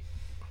 movie.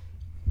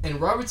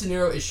 And Robert De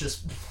Niro is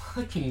just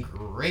fucking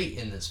great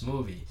in this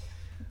movie.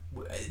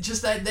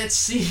 Just that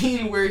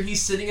scene where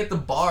he's sitting at the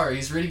bar,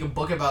 he's reading a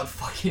book about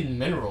fucking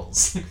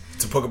minerals.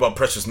 It's a book about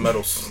precious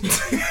metals.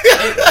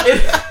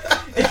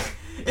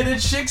 and a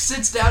chick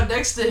sits down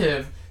next to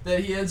him that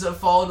he ends up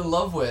falling in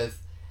love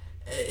with,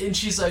 and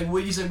she's like,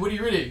 "What?" He's like, "What are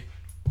you reading?"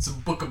 "It's a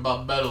book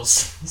about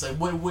metals." It's like,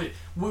 what?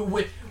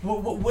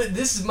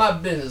 This is my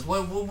business.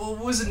 What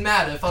does it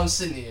matter if I'm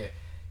sitting here?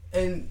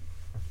 And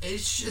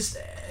it's just,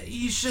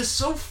 he's just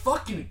so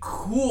fucking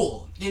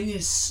cool, and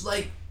he's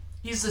like.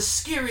 He's the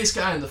scariest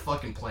guy on the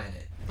fucking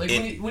planet. Like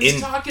when he's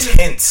talking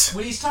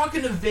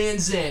to Van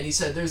Zandt, he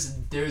said,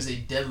 "There's a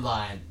dead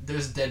line.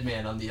 There's a dead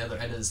man on the other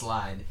end of this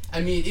line."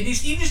 I mean,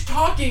 he's just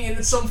talking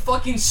in some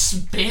fucking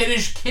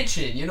Spanish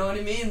kitchen. You know what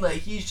I mean?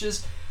 Like, he's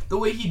just the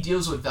way he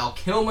deals with Val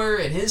Kilmer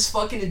and his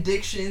fucking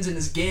addictions and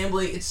his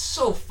gambling. It's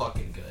so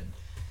fucking good,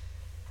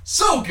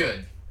 so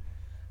good.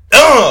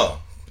 I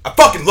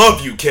fucking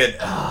love you, kid.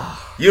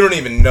 You don't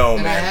even know,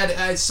 and man.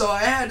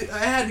 I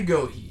had to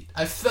go Heat.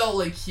 I felt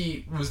like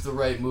Heat was the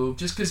right move,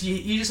 just because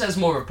he just has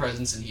more of a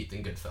presence in Heat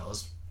than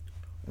Goodfellas.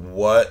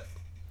 What?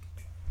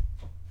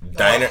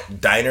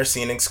 Diner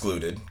scene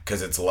excluded,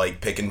 because it's like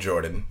picking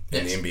Jordan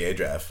in the NBA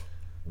draft.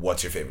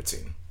 What's your favorite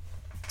scene?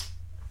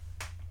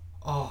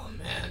 Oh,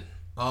 man.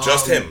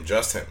 Just him.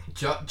 Just him?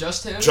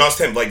 Just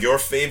him. Like, your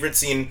favorite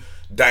scene,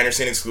 diner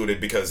scene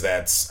excluded, because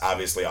that's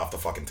obviously off the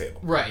fucking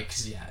table. Right,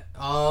 because,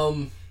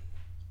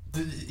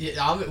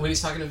 when he's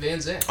talking to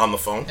Van Zandt. On the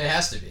phone? It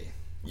has to be.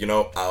 You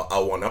know,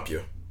 I'll one-up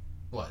you.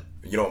 What?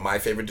 You know what my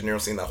favorite De Niro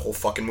scene that whole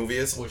fucking movie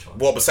is? Which one?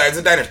 Well,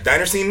 besides the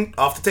diner scene,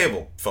 off the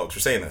table, folks, we're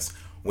saying this.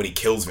 When he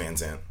kills Van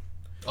Zandt.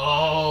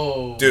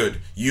 Oh.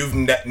 Dude,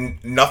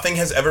 nothing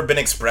has ever been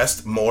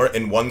expressed more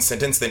in one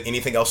sentence than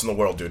anything else in the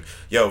world, dude.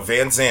 Yo,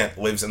 Van Zandt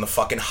lives in the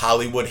fucking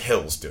Hollywood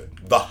Hills, dude.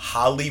 The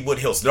Hollywood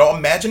Hills. Now,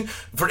 imagine,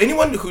 for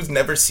anyone who's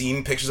never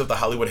seen pictures of the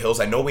Hollywood Hills,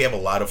 I know we have a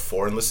lot of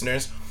foreign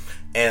listeners,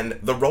 and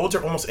the roads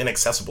are almost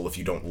inaccessible if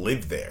you don't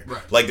live there.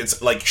 Right. Like, it's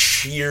like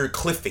sheer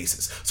cliff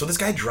faces. So this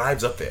guy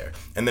drives up there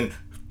and then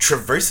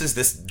traverses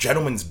this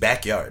gentleman's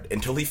backyard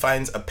until he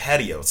finds a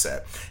patio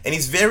set. And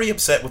he's very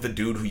upset with the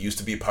dude who used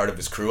to be part of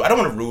his crew. I don't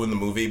want to ruin the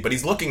movie, but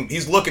he's looking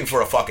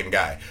for a fucking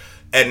guy.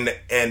 And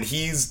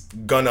he's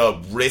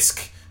gonna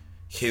risk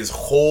his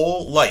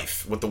whole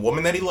life with the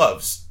woman that he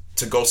loves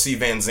to go see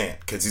Van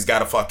Zandt, because he's got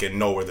to fucking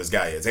know where this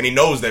guy is. And he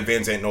knows that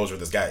Van Zandt knows where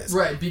this guy is.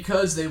 Right,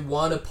 because they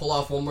want to pull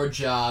off one more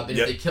job, and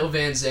if they kill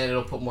Van Zandt,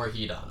 it'll put more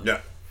heat on him.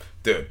 Yeah.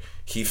 Dude,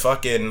 he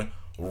fucking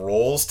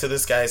rolls to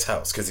this guy's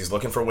house, because he's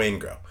looking for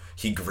Waingro.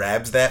 He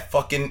grabs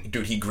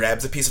he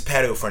grabs a piece of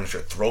patio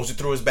furniture, throws it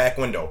through his back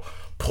window,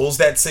 pulls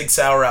that Sig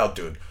Sauer out,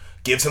 dude,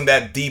 gives him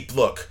that deep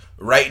look,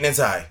 right in his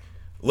eye.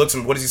 Looks at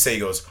him, what does he say? He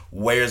goes,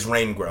 "Where's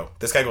Waingro?"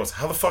 This guy goes,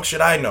 "How the fuck should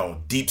I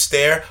know?" Deep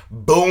stare,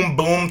 boom,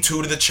 boom,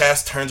 2 to the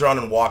chest, turns around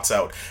and walks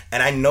out.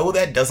 And I know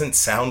that doesn't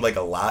sound like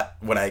a lot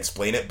when I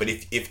explain it, but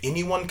if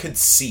anyone could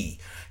see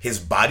his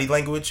body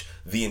language,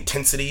 the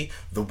intensity,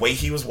 the way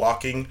he was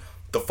walking,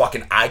 the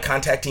fucking eye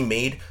contact he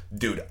made,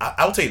 dude,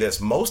 I'll tell you this,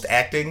 most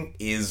acting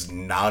is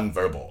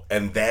nonverbal.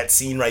 And that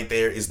scene right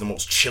there is the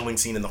most chilling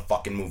scene in the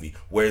fucking movie.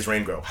 Where's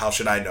Waingro? How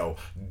should I know?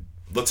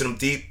 Looks at him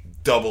deep,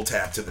 double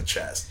tap to the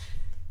chest.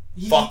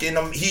 He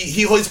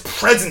his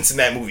presence in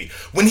that movie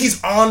when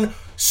he's on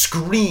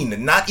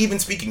screen, not even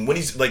speaking, when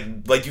he's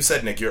like you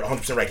said, Nick, you're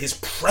 100% right, his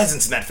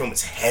presence in that film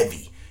is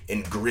heavy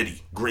and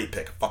gritty. Great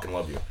pick. I fucking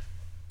love you.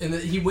 And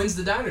he wins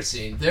the diner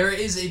scene. There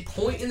is a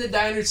point in the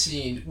diner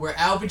scene where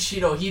Al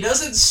Pacino, he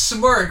doesn't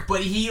smirk,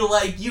 but he,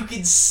 like, you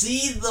can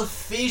see the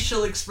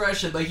facial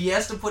expression, like he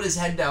has to put his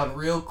head down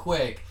real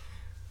quick,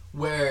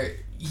 where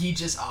he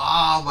just,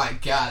 oh my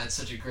god, that's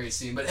such a great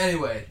scene. But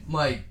anyway,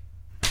 Mike,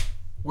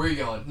 where are you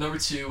going? Number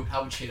 2,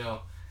 Al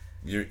Pacino.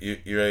 You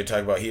ready to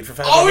talk about Heat for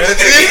 5 minutes?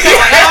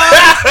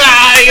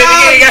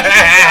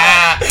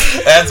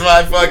 That's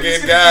my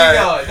fucking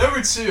guy.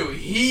 Number 2,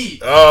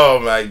 Heat. Oh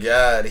my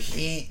god,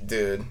 Heat,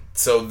 dude.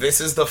 So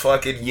this is the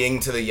fucking yin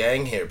to the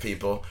yang here,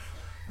 people.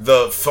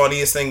 The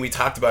funniest thing, we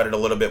talked about it a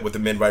little bit with the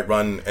Midnight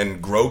Run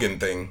and Grogan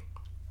thing.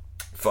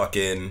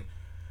 Fucking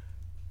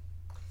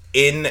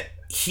in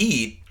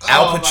Heat,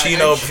 Al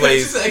Pacino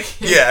plays.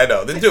 Yeah, I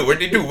know. Dude,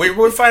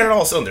 we're firing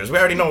all cylinders. We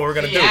already know what we're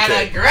gonna do. He had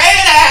a great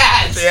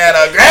ass.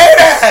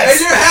 And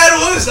your head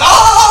was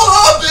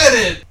all up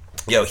in it.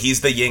 Yo,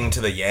 he's the yin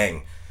to the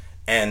yang,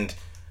 and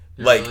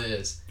like really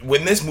is.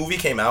 When this movie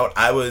came out,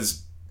 I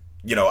was,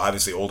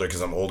 obviously older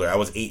because I'm older. I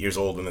was 8 years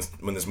old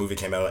when this movie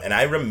came out, and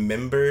I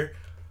remember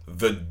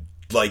this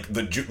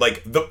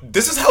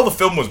is how the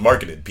film was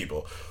marketed,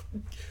 people.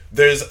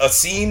 There's a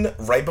scene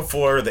right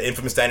before the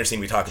infamous diner scene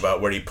we talked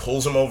about where he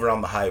pulls him over on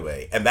the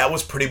highway, and that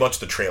was pretty much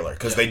the trailer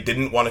because they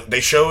didn't want to.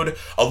 They showed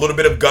a little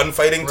bit of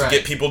gunfighting to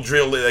get people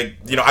drilled. Like,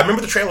 you know, I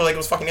remember the trailer like it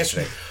was fucking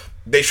yesterday.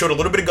 They showed a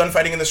little bit of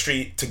gunfighting in the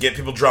street to get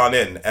people drawn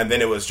in, and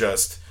then it was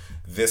just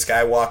this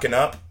guy walking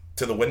up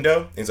to the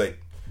window. And he's like,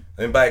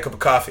 "Let me buy a cup of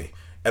coffee,"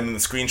 and then the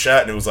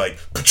screenshot, and it was like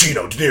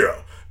Pacino, De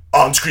Niro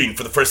on screen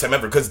for the first time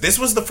ever because this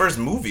was the first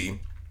movie.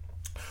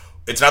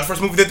 It's not the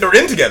first movie that they're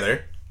in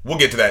together. We'll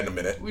get to that in a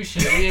minute. We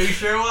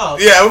sure will.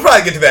 Yeah, we'll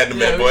probably get to that in a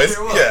minute, boys.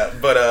 Sure will. Yeah,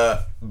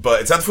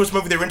 but it's not the first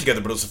movie they were in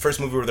together, but it was the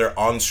first movie where they're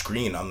on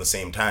screen on the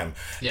same time.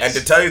 Yes. And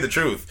to tell you the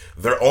truth,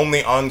 they're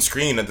only on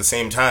screen at the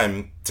same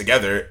time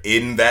together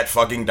in that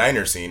fucking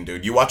diner scene,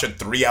 dude. You watch a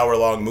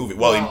 3-hour-long movie.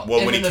 Well,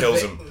 when he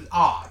kills him.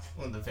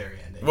 In the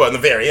very end. Well, in the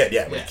very end,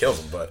 when he kills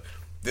him, but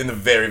in the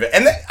very end.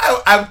 And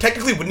I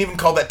technically wouldn't even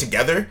call that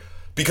together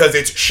because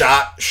it's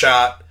shot,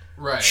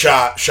 right.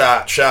 shot.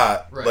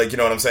 Right. Like, you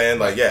know what I'm saying?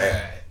 Like,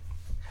 Right.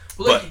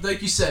 Well,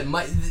 like you said,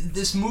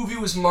 this movie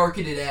was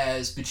marketed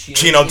as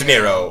Pacino, De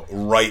Niro,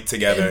 right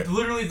together. And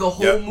literally the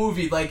whole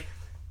movie, like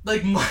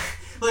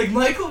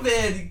Michael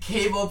Mann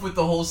came up with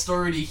the whole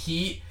story to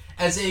Heat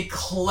as a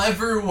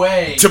clever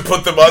way to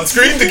put them on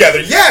screen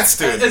together. Yes,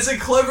 dude. It's a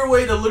clever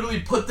way to literally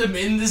put them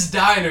in this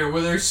diner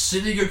where they're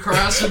sitting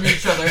across from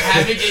each other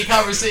having a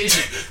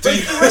conversation.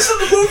 Like, the rest of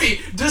the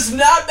movie does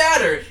not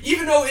matter.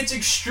 Even though it's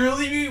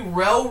extremely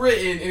well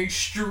written and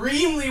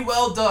extremely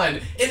well done,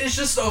 it is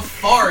just a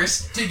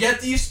farce to get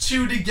these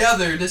two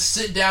together to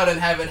sit down and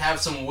have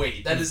some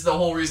weight. That is the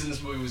whole reason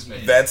this movie was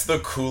made. That's the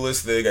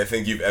coolest thing I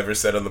think you've ever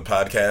said on the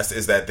podcast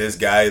is that this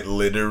guy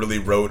literally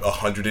wrote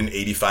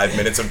 185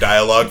 minutes of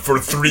dialogue for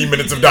 3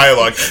 minutes of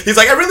dialogue. He's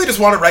like, I really just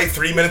want to write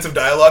 3 minutes of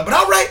dialogue, but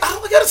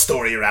I got a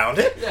story around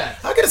it. Yeah.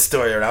 I'll get a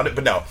story around it.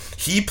 But no,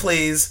 he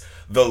plays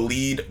the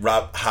lead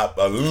what?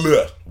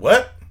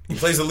 He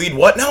plays the lead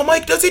what now,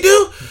 Mike? Does he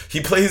do?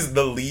 He plays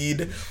the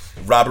lead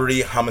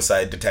robbery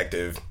homicide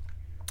detective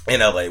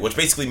in LA, which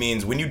basically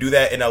means when you do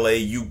that in LA,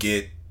 you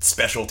get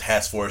special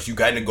task force. You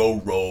kind of go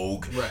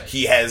rogue. Right.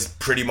 He has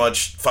pretty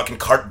much fucking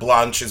carte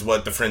blanche is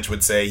what the French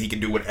would say. He can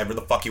do whatever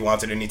the fuck he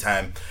wants at any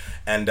time.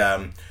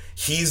 And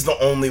he's the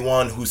only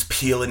one who's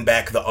peeling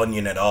back the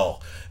onion at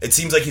all. It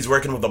seems like he's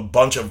working with a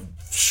bunch of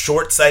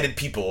short-sighted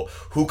people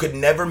who could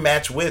never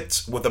match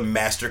wits with a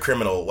master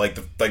criminal like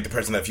the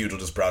person that Fugel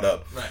just brought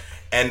up. Right.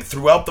 And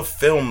throughout the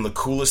film, the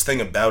coolest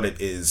thing about it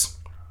is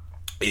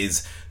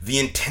the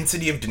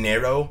intensity of De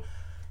Niro.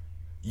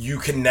 You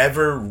can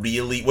never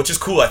really, which is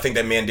cool, I think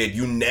that man did,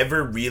 you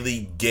never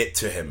really get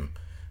to him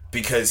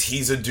because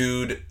he's a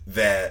dude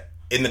that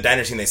in the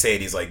diner scene they say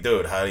it, he's like,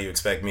 dude, how do you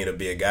expect me to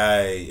be a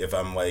guy if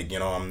I'm like, you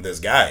know, I'm this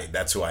guy,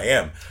 that's who I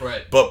am.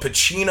 Right. But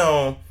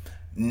Pacino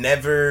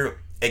never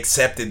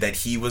accepted that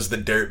he was the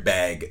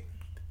dirtbag,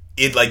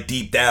 it like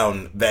deep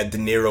down that De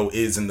Niro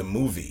is in the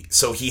movie.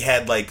 So he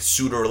had like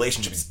pseudo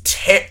relationships.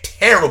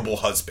 Terrible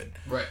husband.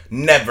 Right.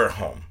 Never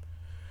home.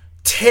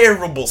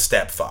 Terrible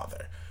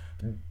stepfather.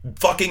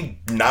 Fucking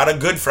not a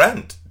good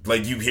friend.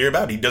 Like you hear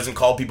about, he doesn't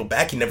call people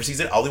back. He never sees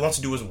it. All he wants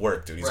to do is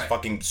work, dude. He's a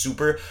fucking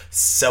super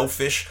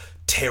selfish,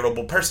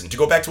 terrible person. To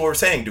go back to what we're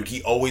saying, dude,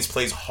 he always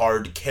plays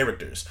hard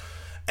characters.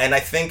 And I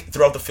think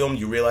throughout the film,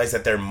 you realize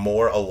that they're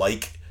more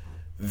alike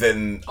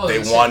than they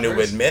want to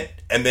admit.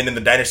 And then in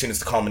the diner scene, it's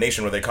the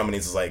culmination where they come and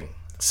he's like,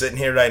 sitting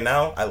here right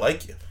now, I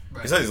like you.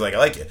 Right. He says, he's like, I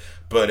like you.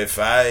 But if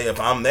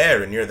I'm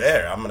there and you're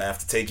there, I'm going to have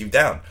to take you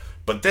down.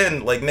 But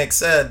then, like Nick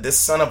said, this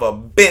son of a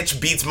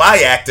bitch beats my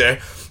actor,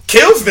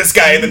 kills this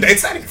guy in the day.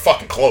 It's not even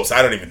fucking close.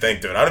 I don't even think,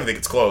 dude. I don't even think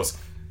it's close.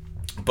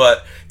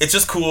 But it's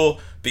just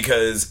cool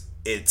because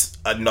it's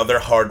another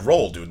hard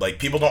role, dude. Like,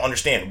 people don't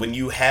understand. When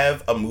you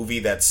have a movie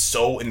that's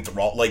so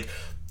enthralled, like,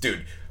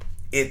 dude,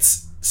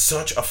 it's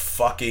such a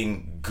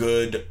fucking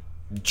good,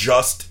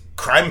 just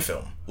crime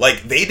film.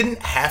 Like, they didn't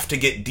have to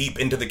get deep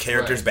into the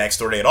character's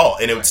backstory at all,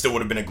 and it still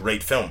would have been a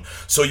great film.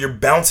 So you're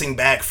bouncing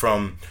back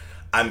from,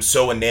 I'm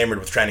so enamored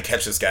with trying to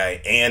catch this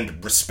guy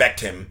and respect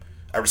him.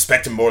 I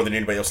respect him more than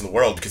anybody else in the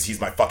world because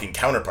he's my fucking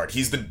counterpart.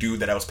 He's the dude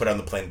that I was put on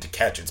the planet to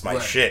catch. It's my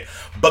shit.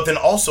 But then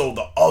also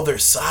the other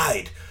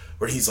side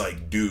where he's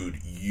like, dude,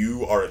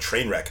 you are a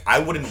train wreck. I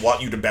wouldn't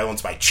want you to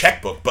balance my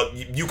checkbook, but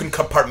you can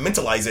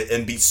compartmentalize it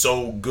and be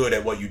so good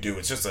at what you do.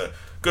 It's just a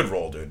good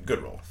role, dude.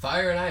 Good role.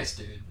 Fire and ice,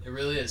 dude. It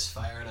really is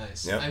fire and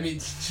ice. Yep. I mean,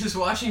 just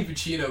watching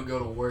Pacino go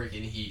to work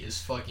in Heat is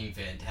fucking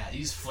fantastic.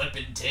 He's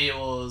flipping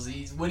tables.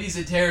 When he's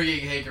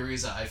interrogating Hank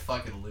Arusa, I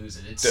fucking lose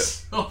it.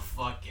 It's so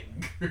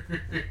fucking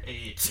great.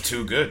 It's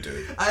too good,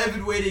 dude. I have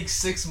been waiting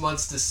 6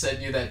 months to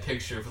send you that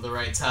picture for the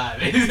right time.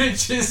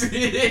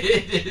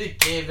 It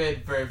came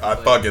in perfectly. I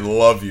fucking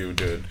love you,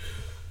 dude.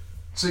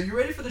 So you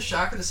ready for the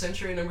shock of the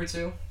century number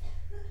 2?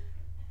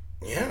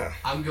 Yeah.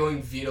 I'm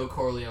going Vito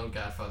Corleone,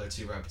 Godfather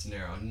 2, Robert De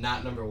Niro.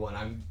 Not number 1.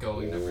 I'm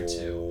going number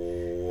 2.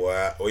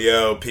 Wow.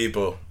 Yo,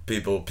 people.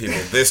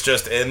 This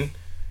just in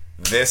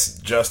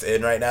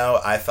right now.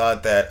 I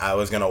thought that I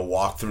was going to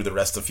walk through the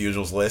rest of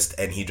Fugel's list,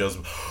 and he just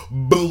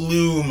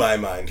blew my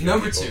mind.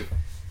 Number 2.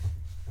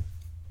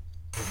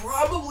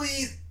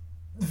 Probably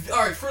All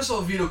right, first of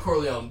all, Vito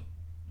Corleone,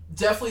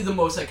 definitely the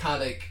most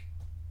iconic.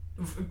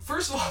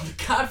 First of all,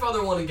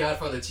 Godfather 1 and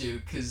Godfather 2,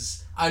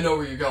 because I know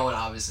where you're going,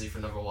 obviously, for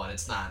number 1.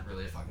 It's not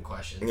really a fucking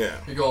question. Yeah.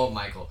 You're going with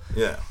Michael.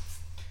 Yeah.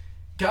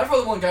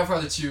 Godfather 1,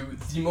 Godfather 2,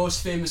 the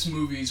most famous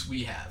movies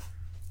we have.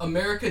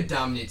 America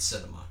dominates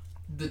cinema.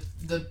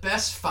 The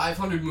best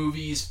 500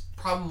 movies,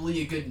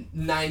 probably a good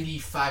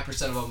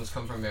 95% of them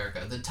come from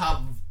America. The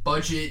top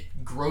budget,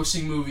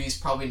 grossing movies,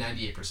 probably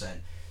 98%.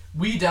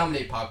 We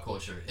dominate pop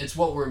culture. It's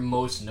what we're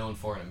most known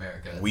for in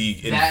America.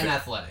 And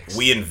athletics.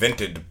 We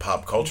invented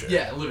pop culture.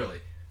 Yeah, literally.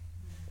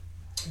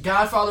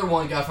 Godfather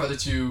 1, Godfather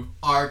 2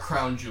 are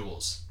crown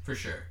jewels, for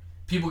sure.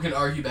 People can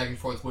argue back and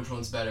forth which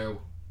one's better,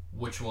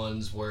 which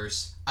one's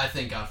worse. I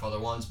think Godfather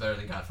 1's better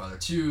than Godfather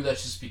 2.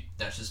 That's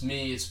just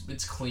me.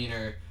 It's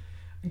cleaner.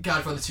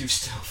 Godfather 2 is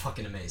still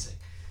fucking amazing.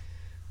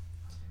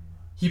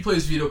 He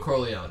plays Vito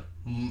Corleone.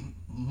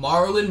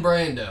 Marlon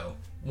Brando,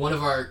 one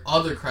of our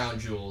other crown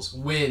jewels,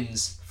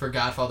 wins for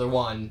Godfather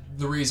 1.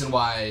 The reason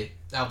why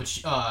Al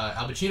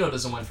Pacino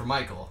doesn't win for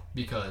Michael,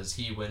 because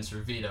he wins for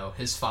Vito,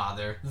 his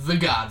father, the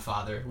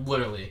Godfather,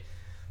 literally.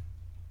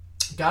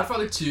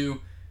 Godfather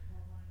 2,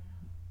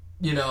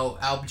 Al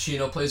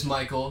Pacino plays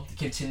Michael, the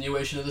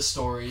continuation of the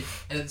story,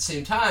 and at the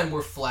same time,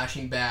 we're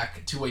flashing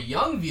back to a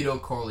young Vito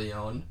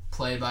Corleone,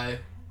 played by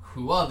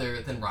who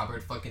other than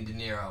Robert fucking De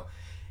Niro.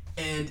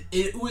 And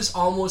it was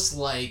almost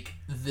like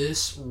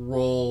this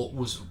role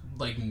was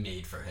like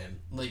made for him.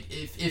 Like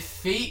if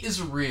fate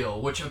is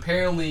real, which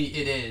apparently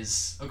it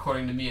is,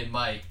 according to me and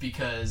Mike,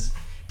 because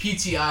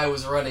PTI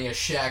was running a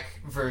Shaq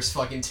versus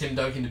fucking Tim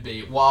Duncan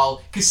debate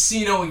while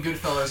Casino and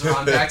Goodfellas are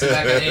on back to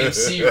back on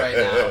AMC right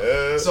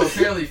now. So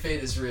apparently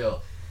fate is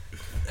real.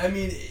 I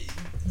mean,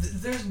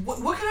 there's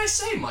what can I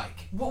say,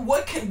 Mike?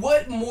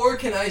 What more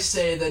can I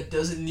say that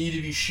doesn't need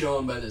to be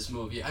shown by this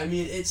movie? I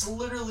mean, it's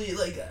literally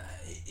like.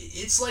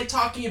 It's like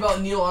talking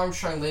about Neil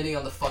Armstrong landing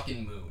on the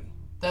fucking moon.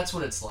 That's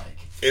what it's like.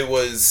 It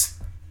was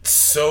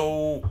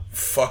so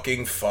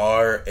fucking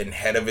far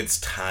ahead of its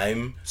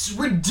time. It's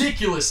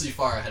ridiculously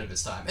far ahead of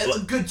its time. At a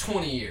good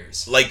 20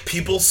 years. Like,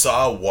 people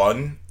saw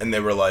 1 and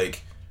they were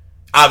like,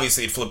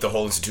 obviously it flipped the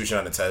whole institution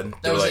on its head.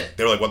 They were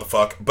like, what the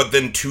fuck? But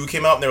then 2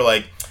 came out and they were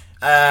like,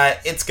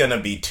 it's gonna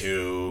be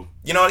 2.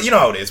 You know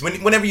how it is.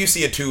 Whenever you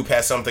see a 2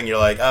 pass something, you're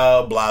like,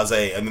 oh, blase.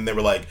 And then they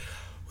were like,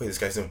 wait, this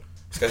guy's doing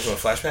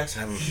flashbacks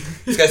and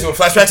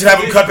have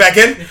him cut back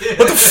in?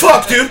 What the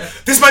fuck, dude?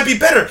 This might be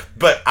better.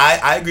 But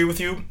I agree with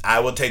you. I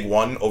would take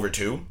 1 over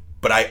 2.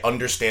 But I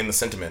understand the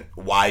sentiment.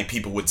 Why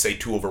people would say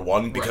 2 over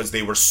 1. Because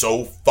they were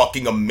so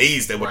fucking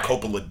amazed at what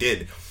Coppola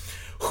did.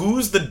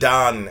 Who's the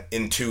Don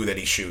in 2 that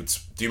he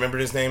shoots? Do you remember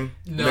his name?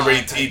 No. Remember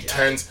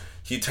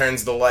he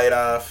turns the light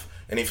off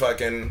and he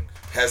fucking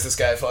has this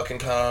guy fucking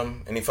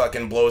come and he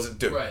fucking blows it.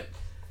 Dude. Right.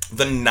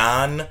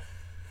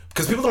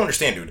 Because people don't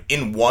understand, dude.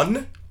 In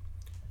 1...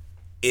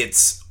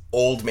 it's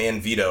old man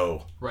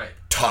Vito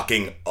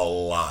talking a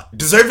lot.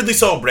 Deservedly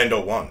so,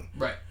 Brando won.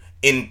 Right.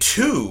 In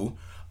 2,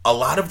 a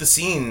lot of the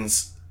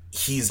scenes,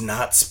 he's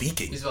not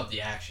speaking. It's about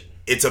the action.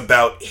 It's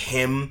about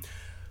him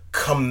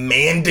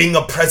commanding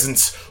a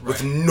presence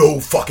with no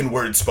fucking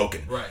words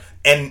spoken. Right.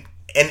 And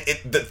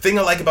the thing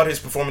I like about his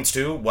performance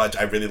too, what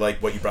I really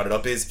like what you brought it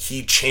up, is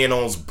he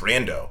channels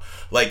Brando.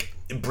 Like,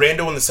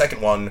 Brando in the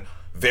second one,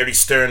 very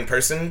stern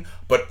person,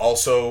 but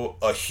also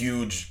a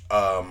huge,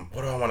 what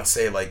do I want to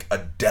say, like a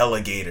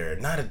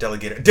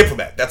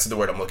diplomat. That's the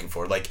word I'm looking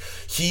for. Like,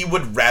 he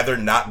would rather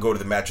not go to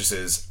the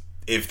mattresses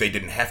if they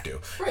didn't have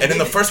to. Right, and in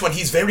the first one,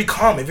 he's very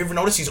calm. Have you ever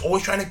noticed he's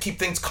always trying to keep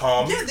things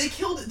calm? Yeah, they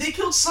killed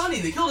Sonny.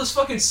 They killed his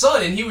fucking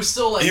son, and he was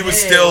still like,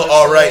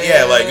 alright.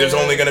 Yeah, like, there's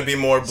only going to be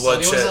more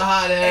bloodshed. Sonny was a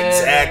hothead.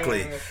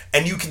 Exactly.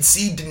 And you can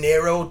see De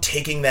Niro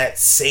taking that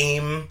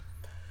same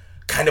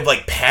kind of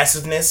like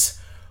passiveness,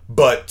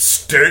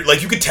 but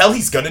like, you could tell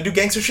he's gonna do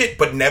gangster shit,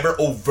 but never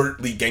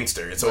overtly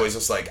gangster. It's always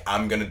just like,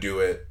 I'm gonna do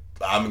it.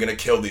 I'm gonna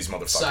kill these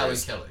motherfuckers.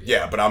 Silent killer.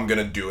 Yeah, but I'm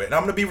gonna do it, and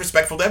I'm gonna be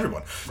respectful to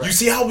everyone. Right. You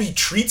see how he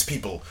treats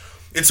people.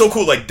 It's so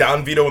cool. Like,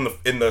 Don Vito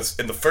in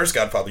the first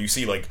Godfather, you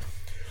see, like,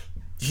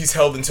 he's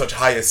held in such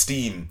high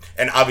esteem,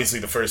 and obviously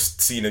the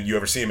first scene that you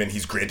ever see him in,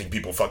 he's granting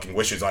people fucking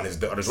wishes on his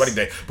wedding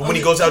day. But when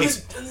he goes out,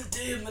 he's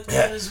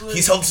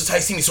held in such high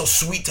esteem. He's so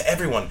sweet to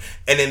everyone.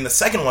 And in the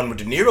second one, where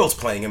De Niro's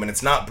playing him, and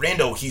it's not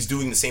Brando, he's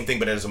doing the same thing,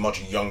 but as a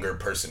much younger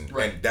person.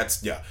 Right. And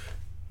that's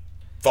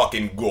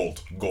fucking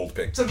gold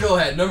pick. So go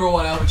ahead, number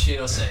 1, Al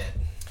Pacino, say it.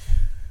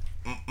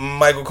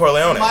 Michael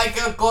Corleone.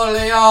 Michael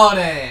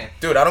Corleone.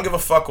 Dude, I don't give a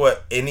fuck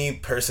what any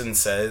person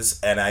says,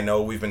 and I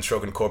know we've been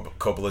stroking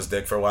Coppola's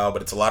dick for a while,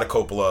 but it's a lot of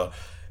Coppola.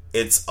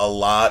 It's a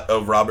lot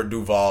of Robert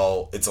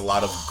Duvall. It's a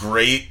lot of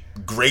great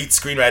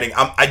screenwriting.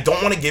 I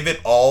don't want to give it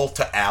all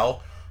to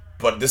Al,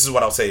 but this is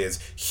what I'll say is,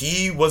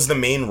 he was the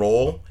main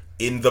role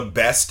in the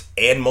best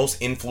and most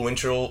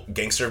influential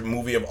gangster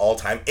movie of all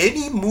time.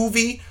 Any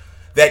movie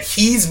that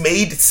he's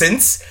made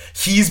since,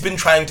 he's been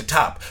trying to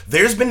top.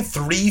 There's been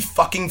 3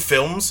 fucking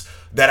films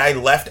that I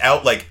left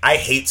out. Like, I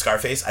hate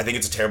Scarface. I think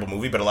it's a terrible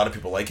movie, but a lot of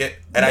people like it.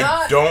 And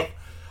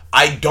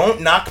I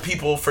don't knock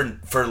people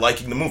for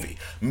liking the movie.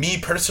 Me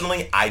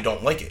personally, I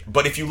don't like it.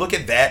 But if you look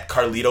at that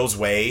Carlito's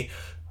Way,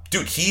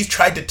 dude, he's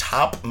tried to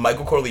top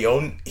Michael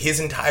Corleone his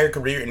entire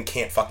career and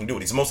can't fucking do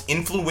it. He's the most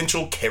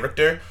influential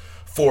character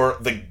for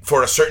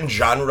a certain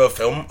genre of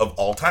film of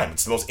all time.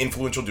 It's the most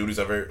influential dude who's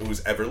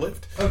ever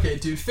lived. Okay,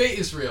 dude, fate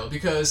is real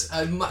because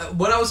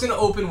what I was gonna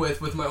open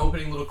with my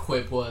opening little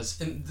quip was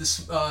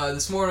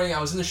this morning I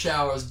was in the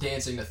shower, I was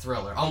dancing to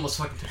Thriller. I almost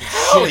fucking took a shit.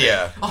 Hell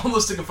yeah! I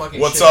almost took a fucking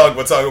What shit. song?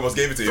 What song almost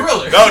gave it to you?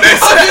 Thriller. No,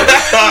 that's,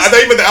 I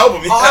thought you meant the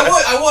album.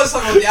 I was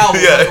talking about the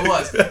album. Yeah. It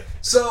was.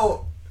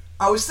 So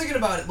I was thinking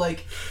about it.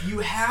 Like you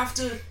have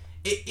to.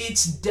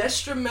 It's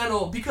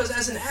detrimental because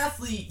as an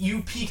athlete,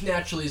 you peak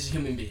naturally as a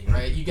human being,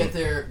 right? You get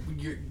there,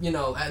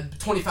 at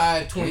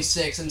 25,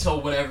 26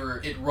 until whatever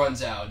it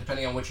runs out,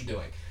 depending on what you're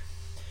doing.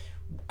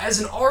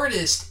 As an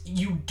artist,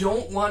 you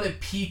don't want to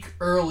peak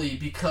early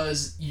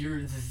because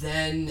you're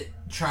then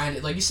trying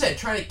to, like you said,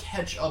 trying to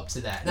catch up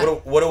to that. Now,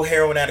 What do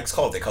heroin addicts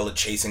call it? They call it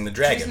chasing the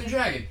dragon. Chasing the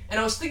Dragon. And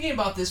I was thinking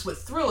about this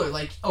with Thriller.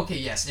 Like, okay,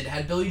 yes, it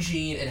had Billie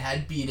Jean, it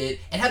had Beat It,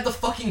 it had the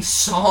fucking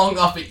song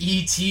off of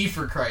E.T.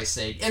 for Christ's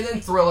sake, and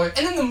then Thriller,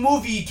 and then the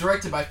movie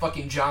directed by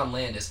fucking John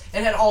Landis.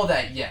 It had all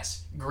that,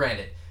 yes,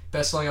 granted.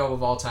 Best selling album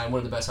of all time, one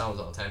of the best albums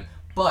of all time.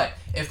 But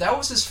if that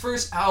was his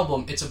first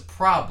album, it's a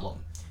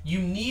problem. You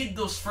need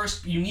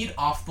you need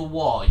Off the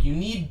Wall, you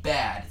need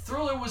Bad.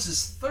 Thriller was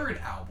his third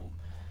album.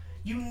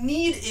 You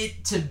need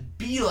it to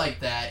be like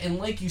that, and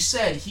like you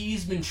said,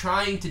 he's been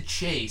trying to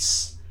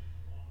chase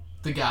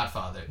The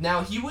Godfather.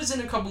 Now, he was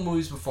in a couple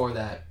movies before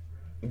that.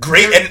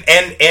 Great,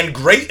 and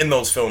great in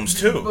those films,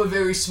 too. But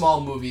very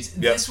small movies.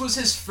 Yep. This was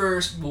his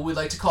first, what we'd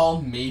like to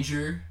call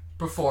major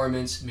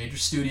performance, major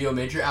studio,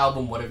 major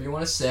album, whatever you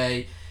want to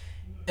say.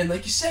 And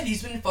like you said,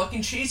 he's been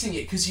fucking chasing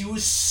it because he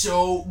was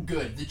so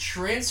good. The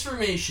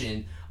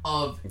transformation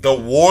of the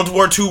World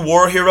War II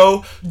war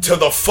hero to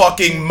the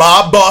fucking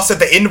mob boss at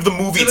the end of the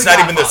movie. It's not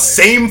even the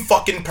same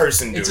fucking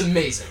person, dude. It's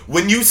amazing.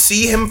 When you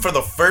see him for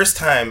the first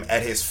time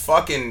at his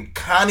fucking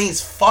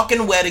Connie's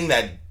fucking wedding,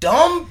 that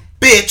dumb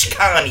bitch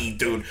Connie,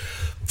 dude.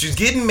 She's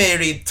getting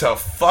married to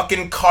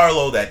fucking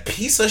Carlo, that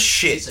piece of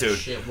shit, dude.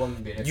 Shit,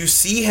 woman beater. You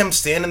see him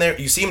standing there.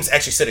 You see him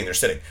actually sitting. They're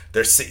sitting.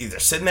 They're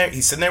sitting there.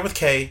 He's sitting there with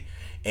Kay.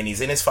 And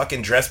he's in his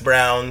fucking dress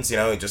browns, he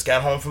just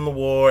got home from the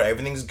war,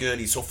 everything's good,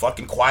 he's so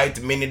fucking quiet,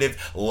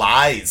 diminutive,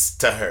 lies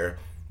to her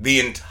the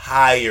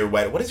entire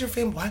wedding. What is your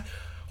family? Why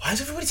is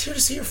everybody here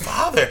to see your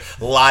father?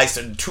 Lies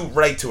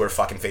right to her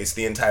fucking face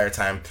the entire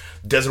time,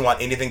 doesn't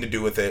want anything to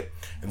do with it.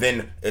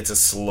 Then it's a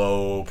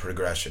slow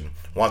progression,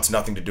 wants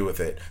nothing to do with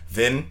it.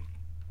 Then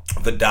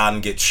the Don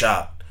gets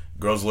shot,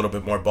 grows a little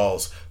bit more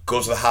balls,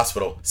 goes to the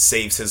hospital,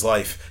 saves his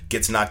life,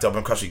 gets knocked up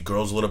and crushed,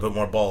 grows a little bit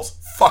more balls,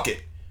 fuck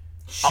it.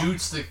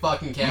 Shoots the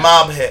fucking cat.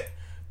 Mob hit.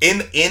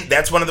 In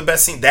that's one of the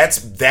best scenes.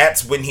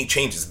 That's when he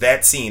changes.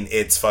 That scene,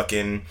 it's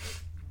fucking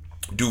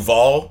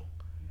Duvall,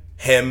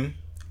 him,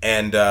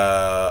 and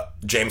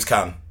James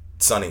Caan.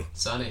 Sonny.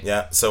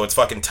 Yeah, so it's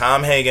fucking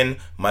Tom Hagen,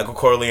 Michael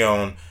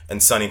Corleone,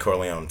 and Sonny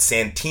Corleone.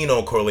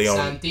 Santino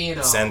Corleone.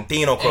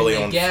 Santino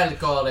Corleone. And Miguel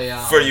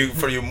Corleone.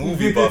 For you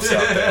movie buffs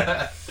out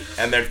there.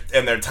 And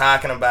they're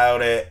talking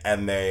about it,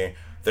 and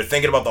they're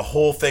thinking about the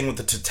whole thing with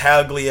the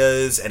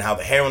Tartaglias and how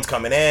the heroin's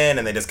coming in,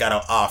 and they just got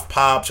off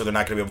pop, so they're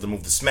not going to be able to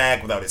move the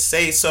smack without his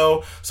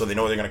say-so, so they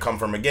know where they're going to come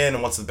from again,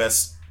 and what's the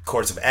best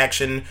course of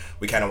action.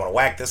 We kind of want to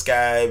whack this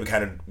guy.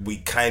 We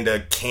kind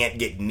of can't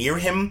get near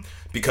him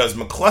because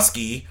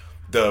McCluskey,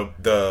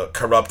 the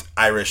corrupt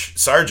Irish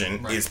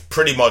sergeant, is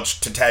pretty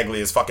much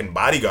Tartaglia's fucking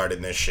bodyguard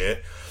in this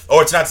shit.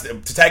 Oh, it's not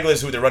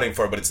Tartaglia's who they're running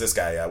for, but it's this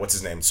guy. What's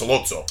his name?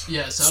 Sollozzo.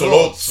 Yeah,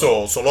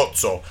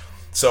 Sollozzo.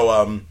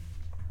 So,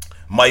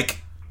 Mike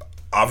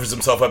offers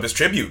himself up as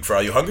tribute for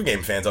all you Hunger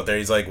Game fans out there.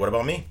 He's like, what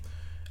about me?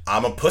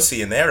 I'm a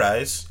pussy in their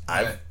eyes.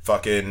 Right.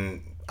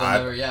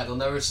 They'll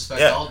never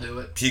suspect I'll do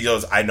it. He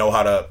goes, I know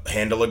how to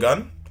handle a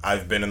gun.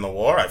 I've been in the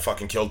war. I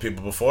fucking killed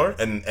people before.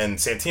 And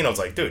Santino's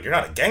like, dude, you're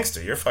not a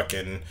gangster. You're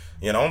fucking,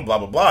 blah,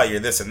 blah, blah. You're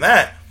this and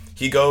that.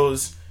 He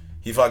goes,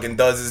 he fucking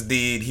does his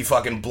deed. He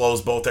fucking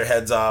blows both their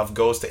heads off,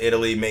 goes to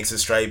Italy, makes his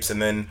stripes, and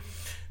then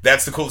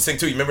that's the coolest thing,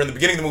 too. You remember in the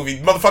beginning of the movie,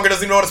 motherfucker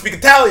doesn't even know how to speak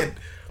Italian.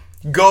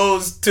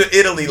 Goes to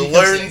Italy,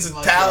 learns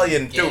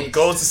Italian, dude,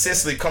 goes to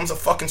Sicily, becomes a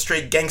fucking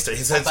straight gangster.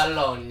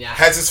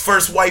 Has his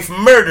first wife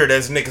murdered,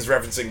 as Nick is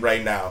referencing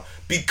right now.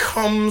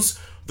 Becomes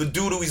the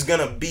dude who he's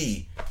gonna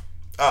be.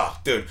 Oh,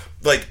 dude.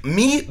 Like,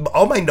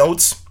 all my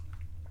notes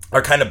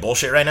are kind of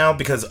bullshit right now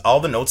because all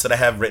the notes that I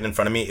have written in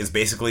front of me is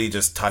basically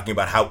just talking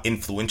about how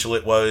influential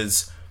it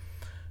was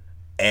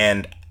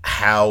and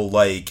how,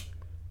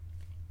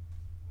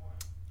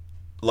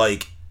 you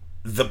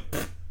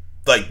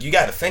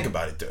gotta think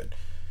about it, dude.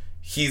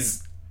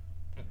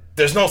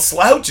 There's no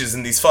slouches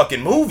in these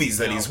fucking movies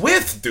that he's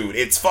with, dude.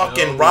 It's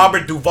fucking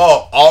Robert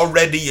Duvall,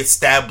 already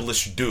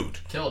established dude.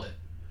 Killed it.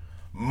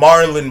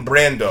 Marlon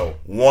Brando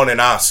won an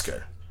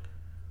Oscar.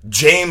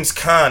 James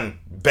Caan,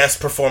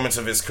 best performance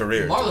of his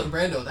career. Marlon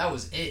Brando, that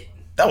was it.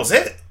 That was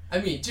it. I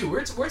mean, dude,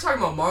 we're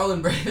talking about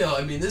Marlon Brando.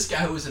 I mean, this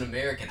guy was an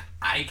American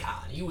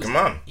icon. He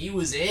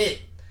was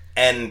it.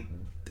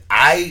 And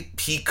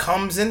he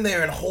comes in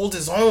there and holds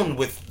his own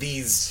with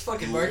these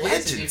fucking Mark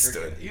Anthony.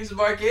 He was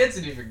Mark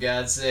Anthony, for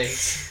God's sake.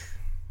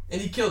 And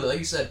he killed it, like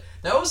you said.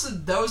 That was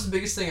the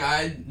biggest thing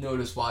I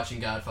noticed watching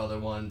Godfather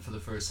 1 for the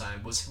first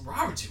time was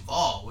Robert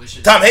Duvall. Which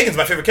is, Tom Hagen's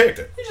my favorite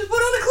character. He just put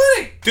on a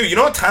clinic. Dude, you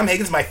know what? Tom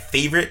Hagen's my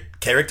favorite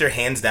character,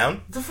 hands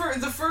down. The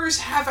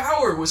first half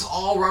hour was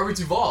all Robert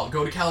Duvall.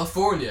 Go to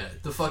California.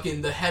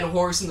 The head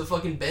horse in the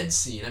fucking bed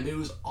scene. I mean, it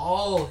was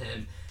all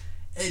him.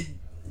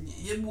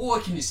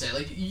 What can you say?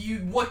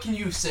 What can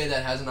you say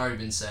that hasn't already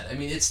been said? I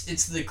mean,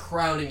 it's the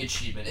crowning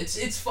achievement.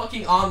 It's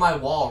fucking on my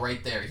wall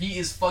right there. He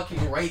is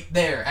fucking right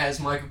there as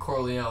Michael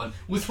Corleone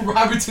with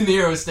Robert De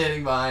Niro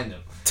standing behind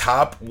him.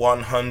 Top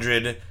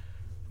 100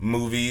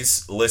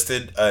 movies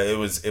listed. It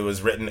was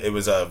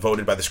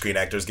voted by the Screen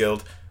Actors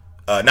Guild.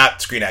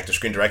 Not Screen Actors,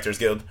 Screen Directors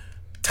Guild.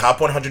 Top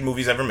 100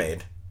 movies ever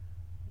made.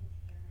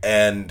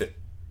 And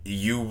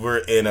you were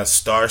in a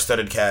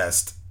star-studded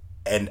cast.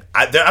 And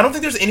I don't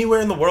think there's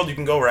anywhere in the world you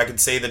can go where I could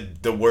say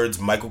the words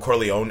Michael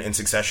Corleone in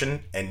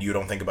succession and you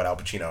don't think about Al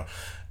Pacino.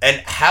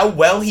 And how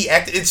well he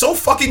acted. It's so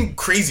fucking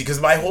crazy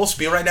because my whole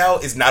spiel right now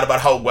is not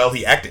about how well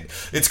he acted.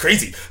 It's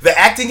crazy. The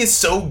acting is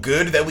so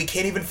good that we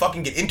can't even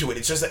fucking get into it.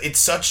 It's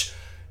such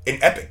an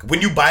epic.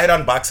 When you buy it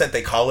on box set,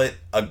 they call it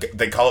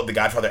the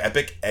Godfather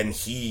epic, and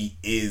he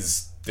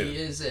is... Dude, he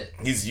is it.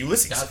 He's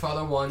Ulysses.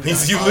 Godfather 1,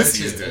 He's Godfather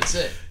Ulysses, 2. dude. That's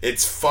it.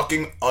 It's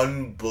fucking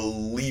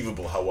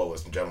unbelievable how well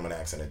this gentleman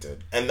accent it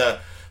did. And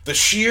the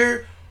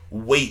sheer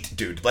weight,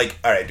 dude. Like,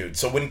 alright, dude.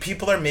 So when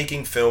people are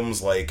making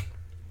films like,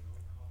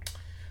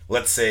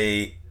 let's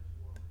say,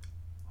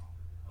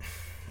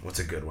 what's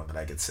a good one that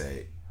I could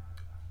say?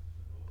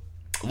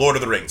 Lord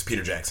of the Rings,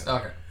 Peter Jackson.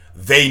 Okay.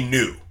 They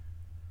knew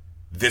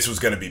this was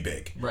going to be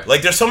big. Right.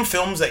 Like, there's some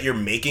films that you're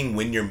making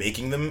when you're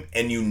making them,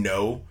 and you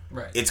know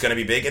it's going to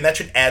be big, and that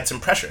should add some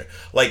pressure.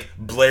 Like,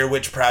 Blair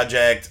Witch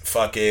Project,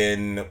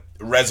 fucking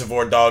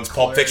Reservoir Dogs,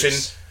 Pulp Fiction.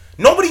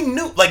 Nobody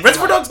knew. Like,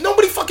 Reservoir Dogs,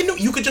 nobody fucking knew.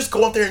 You could just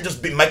go out there and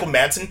just be Michael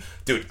Madsen.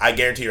 Dude, I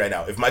guarantee you right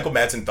now, if Michael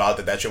Madsen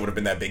thought that shit would have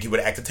been that big, he would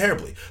have acted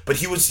terribly. But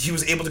he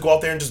was able to go out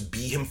there and just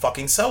be him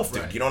fucking self,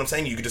 dude. Right. You know what I'm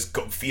saying? You could just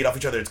go feed off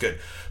each other. It's good.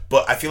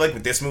 But I feel like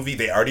with this movie,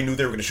 they already knew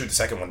they were going to shoot the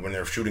second one when they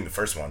were shooting the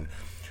first one.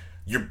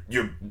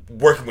 You're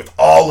working with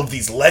all of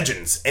these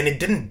legends, and it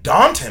didn't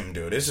daunt him,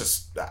 dude. It's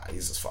just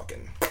he's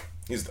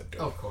the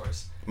dude. Of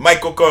course.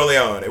 Michael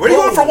Corleone. Where are you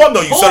going for one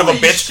though, you son of a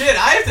bitch? Shit,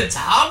 I have to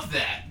top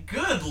that.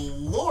 Good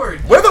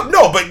lord.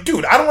 No, but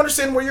dude, I don't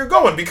understand where you're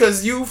going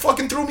because you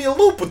fucking threw me a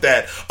loop with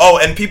that. Oh,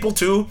 and people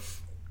too.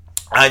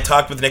 I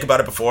talked with Nick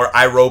about it before.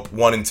 I rope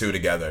 1 and 2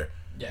 together.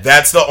 Yeah.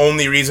 That's the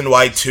only reason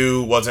why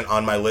 2 wasn't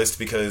on my list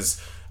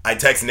because I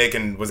texted Nick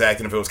and was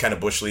asking if it was kind of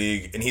Bush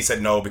League, and he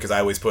said no because I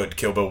always put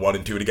Kill Bill 1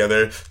 and 2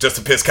 together just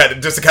to kind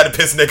of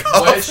piss Nick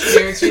off. Which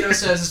Tarantino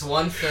says is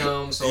one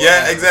film. So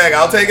yeah, exactly.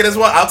 I'll take it as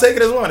one.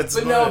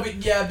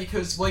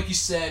 Because like you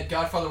said,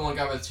 Godfather 1,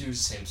 Godfather 2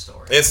 is the same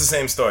story. It's the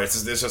same story.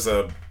 It's just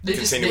a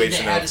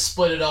continuation. They had to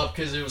split it up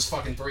because it was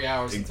fucking 3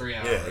 hours and 3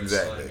 hours. Yeah,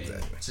 exactly.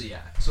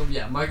 So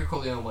yeah, Michael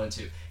Corleone 1 and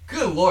 2.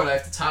 Good lord, I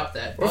have to top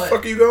that. Where the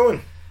fuck are you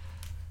going?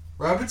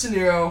 Robert De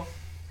Niro,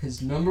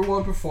 his number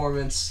 1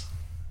 performance.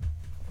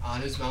 On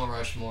his Mount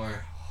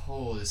Rushmore.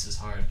 Oh, this is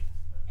hard.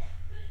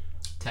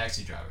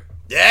 Taxi Driver.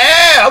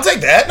 Yeah, I'll take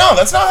that. No,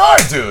 that's not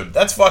hard, dude.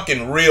 That's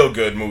fucking real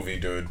good movie,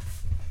 dude.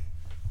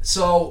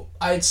 So,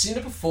 I had seen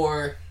it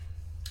before,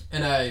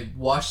 and I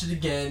watched it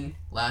again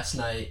last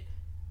night.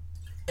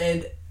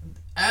 And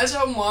as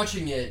I'm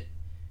watching it,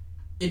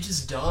 it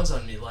just dawns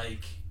on me,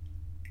 like,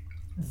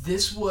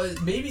 this was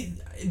maybe,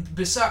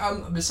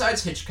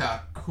 besides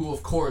Hitchcock, who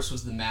of course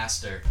was the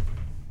master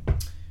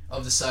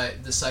of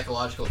the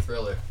psychological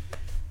thriller,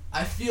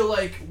 I feel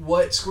like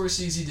what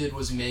Scorsese did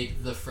was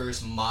make the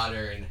first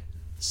modern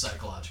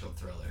psychological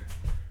thriller.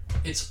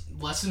 It's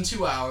less than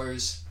 2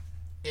 hours.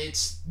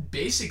 It's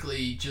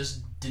basically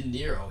just De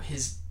Niro,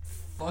 his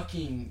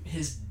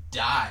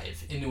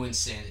dive into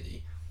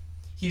insanity.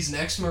 He's an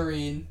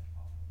ex-Marine.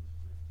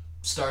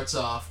 Starts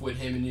off with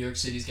him in New York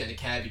City. He's getting a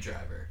cabbie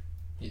driver.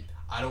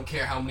 I don't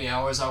care how many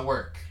hours I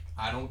work.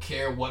 I don't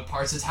care what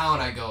parts of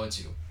town I go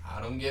into.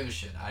 I don't give a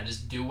shit. I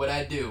just do what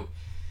I do.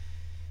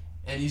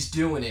 And he's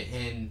doing it,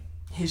 and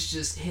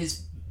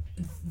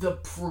the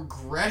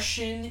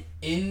progression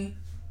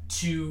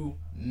into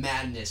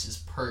madness is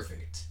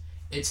perfect.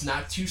 It's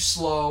not too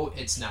slow,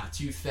 it's not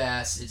too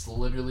fast, it's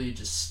literally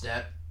just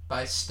step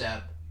by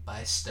step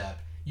by step.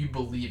 You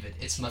believe it.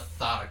 It's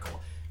methodical.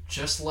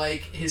 Just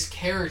like his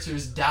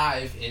character's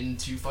dive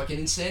into fucking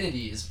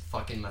insanity is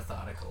fucking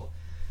methodical.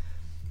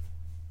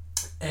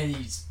 And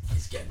he's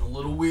getting a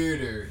little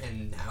weirder,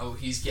 and now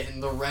he's getting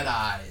the red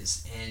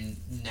eyes, and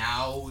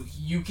now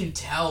you can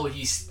tell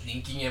he's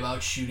thinking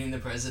about shooting the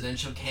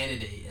presidential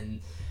candidate, and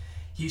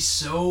he's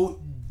so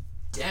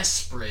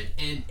desperate,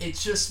 and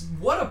it's just,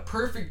 what a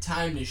perfect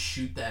time to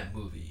shoot that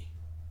movie.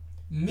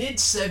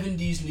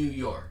 Mid-70s New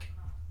York.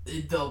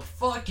 The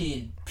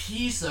fucking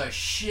piece of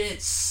shit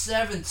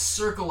 7th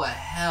circle of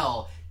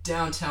hell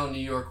downtown New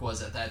York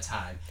was at that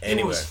time.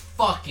 Anyway. It was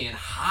fucking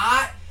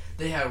hot.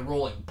 They had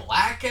rolling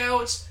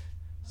blackouts,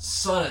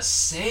 Son of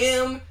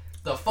Sam,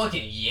 The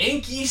fucking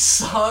Yankees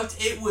sucked.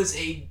 It was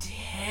a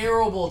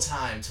terrible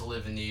time to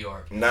live in New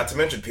York. Not to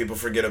mention, people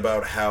forget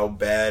about how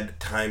bad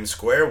Times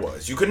Square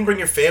was. You couldn't bring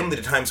your family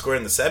to Times Square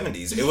in the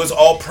 70s. It was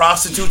all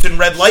prostitutes and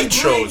red light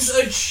shows.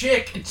 Brings a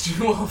chick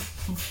to a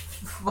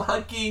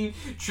fucking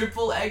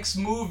Triple X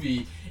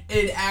movie.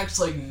 It acts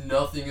like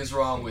nothing is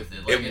wrong with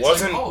it. Like, It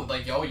wasn't... Like, oh,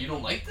 like, yo, you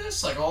don't like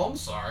this? Like, oh, I'm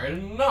sorry.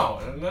 No.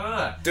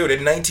 Dude,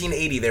 in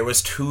 1980, there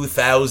was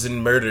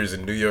 2,000 murders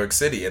in New York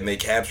City, and they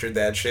captured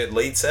that shit.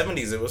 Late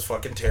 70s, it was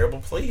fucking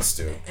terrible place,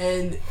 dude.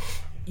 And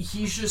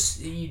he's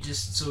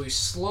so he's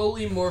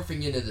slowly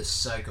morphing into this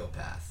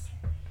psychopath.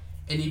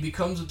 And he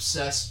becomes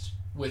obsessed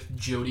with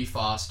Jodie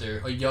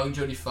Foster, a young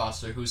Jodie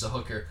Foster who's a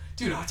hooker.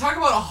 Dude, talk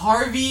about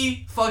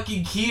Harvey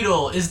fucking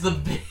Keitel is the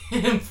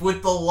pimp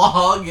with the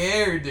long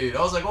hair, dude.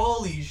 I was like,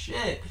 holy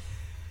shit.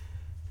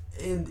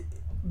 And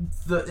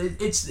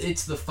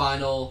it's the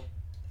final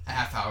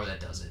half hour that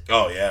does it.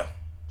 Oh, yeah.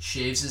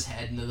 Shaves his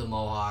head into the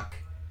mohawk.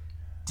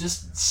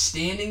 Just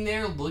standing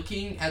there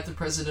looking at the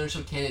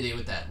presidential candidate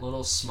with that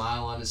little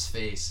smile on his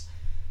face.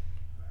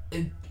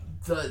 And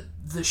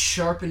the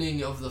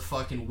sharpening of the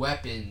fucking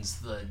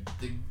weapons,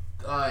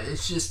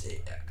 it's just...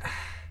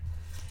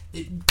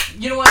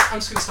 you know what? I'm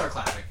just gonna start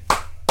clapping.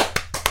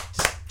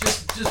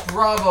 Just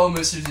bravo,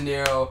 Mr. De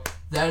Niro.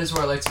 That is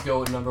where I like to go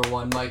with number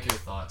one. Mike, your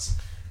thoughts?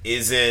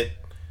 Is it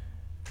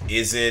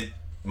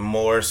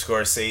more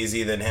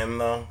Scorsese than him,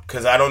 though?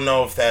 Because I don't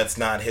know if that's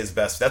not his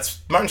best...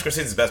 That's Martin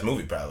Scorsese's best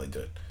movie, probably,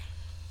 dude.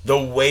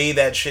 The way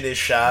that shit is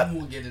shot...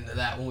 We'll get into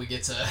that when we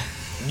get to...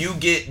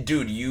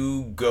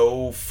 You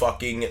go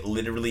fucking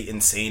literally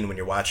insane when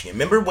you're watching it.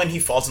 Remember when he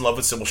falls in love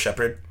with Sybil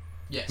Shepherd?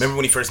 Yes. Remember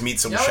when he first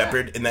meets Sybil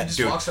Shepherd in that, he just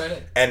dude? Walks right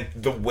in. And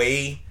the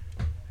way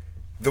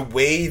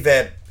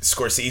that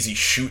Scorsese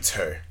shoots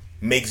her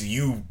makes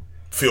you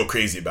feel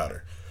crazy about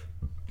her.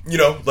 You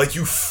know, like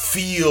you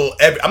feel.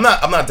 I'm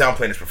not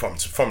downplaying his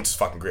performance. His performance is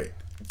fucking great.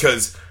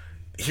 Because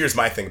here's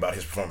my thing about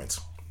his performance.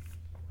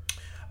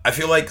 I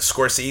feel like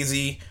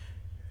Scorsese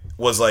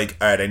was like,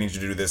 all right, I need you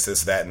to do this,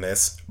 that, and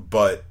this.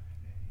 But,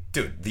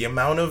 dude, the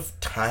amount of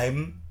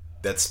time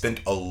that's spent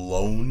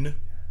alone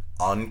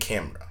on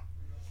camera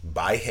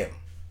by him,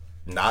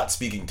 not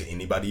speaking to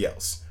anybody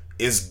else,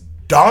 is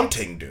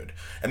daunting, dude.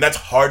 And that's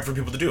hard for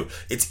people to do.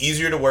 It's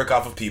easier to work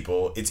off of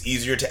people. It's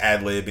easier to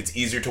ad-lib. It's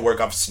easier to work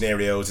off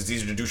scenarios. It's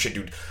easier to do shit,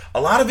 dude. A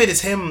lot of it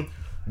is him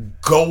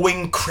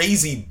going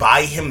crazy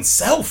by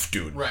himself,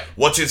 dude. Right.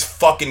 Which is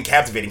fucking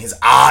captivating. His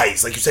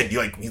eyes, like you said, he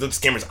looks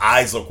at the camera's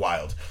eyes look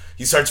wild.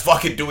 He starts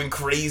fucking doing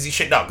crazy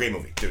shit. No, great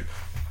movie, dude.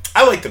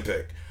 I like the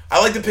pick.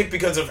 I like the pick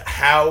because of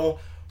how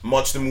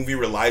much the movie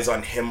relies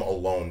on him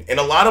alone. In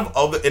a lot of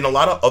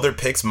other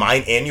picks,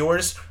 mine and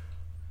yours,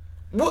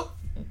 what?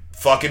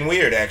 Fucking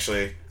weird,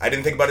 actually. I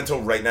didn't think about it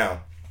until right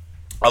now.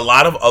 A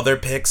lot of other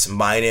picks,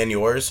 mine and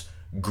yours,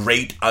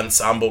 great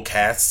ensemble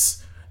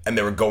casts, and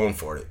they were going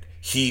for it.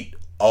 Heat,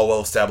 all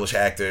well-established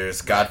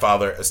actors.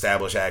 Godfather,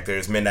 established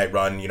actors. Midnight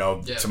Run,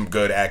 some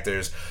good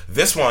actors.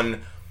 This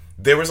one,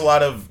 there was a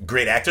lot of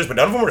great actors, but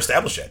none of them were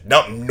established yet.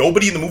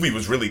 Nobody in the movie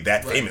was really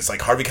that famous.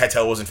 Like, Harvey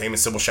Keitel wasn't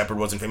famous, Sybil Shepherd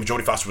wasn't famous,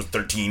 Jodie Foster was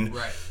 13.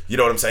 Right. You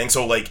know what I'm saying?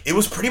 So, like, it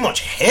was pretty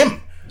much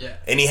him. Yeah.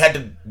 And he had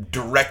to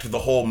direct the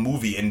whole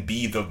movie and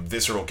be the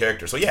visceral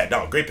character. So, yeah,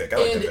 no, great pick. I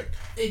like that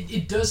pick.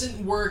 It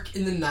doesn't work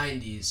in the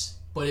 90s,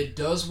 but it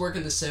does work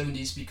in the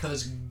 70s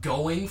because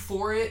going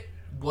for it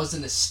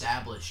wasn't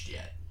established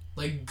yet.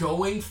 Like,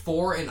 going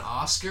for an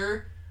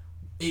Oscar,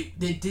 it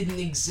didn't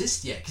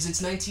exist yet because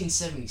it's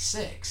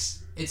 1976.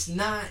 It's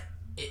not,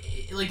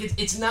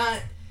 it's not,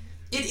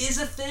 it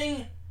is a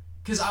thing,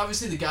 because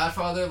obviously The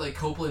Godfather, like,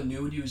 Coppola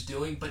knew what he was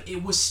doing, but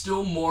it was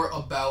still more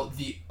about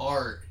the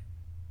art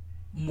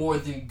more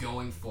than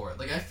going for it.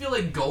 Like, I feel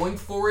like going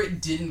for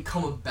it didn't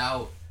come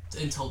about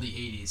until the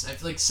 80s. I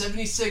feel like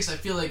 76, I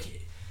feel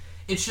like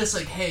it's just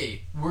like,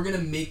 hey, we're gonna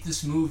make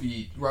this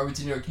movie, Robert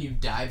De Niro, can you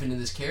dive into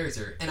this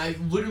character? And I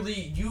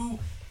literally,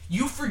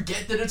 you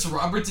forget that it's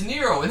Robert De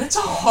Niro, and that's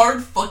a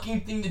hard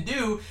fucking thing to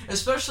do,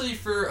 especially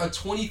for a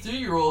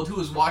 23-year-old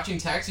who is watching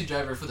Taxi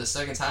Driver for the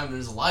second time in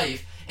his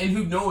life, and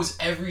who knows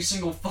every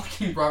single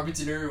fucking Robert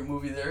De Niro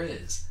movie there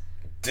is.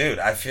 Dude,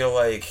 I feel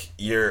like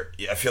you're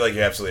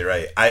absolutely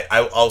right.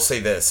 I'll say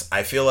this.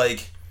 I feel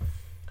like,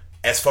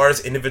 as far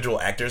as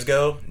individual actors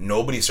go,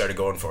 nobody started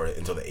going for it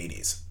until the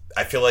 80s.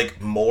 I feel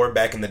like more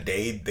back in the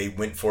day, they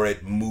went for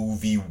it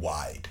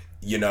movie-wide,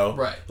 you know?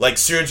 Right. Like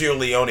Sergio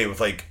Leone with,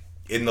 like,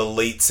 in the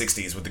late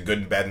 60s with The Good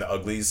and Bad and the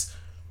Uglies.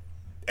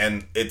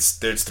 And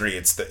there's three.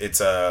 It's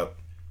a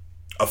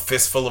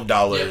fistful of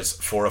dollars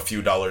for a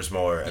few dollars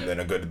more, and then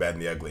A Good, the Bad,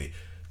 and the Ugly.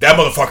 That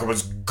motherfucker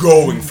was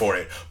going for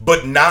it,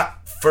 but not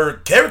for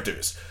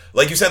characters.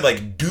 Like you said,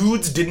 like,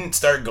 dudes didn't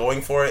start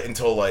going for it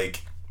until,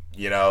 like,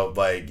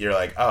 like, you're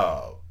like,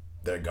 oh,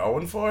 they're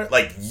going for it?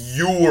 Like,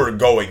 you're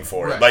going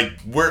for it. Like,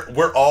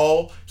 we're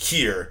all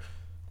here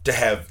to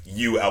have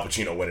you, Al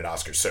Pacino, win an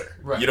Oscar, sir.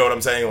 Right. You know what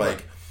I'm saying?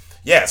 Like,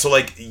 yeah, so,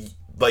 like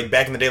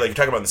back in the day, like you're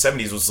talking about in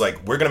the 70s, was like,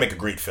 we're going to make a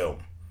great film.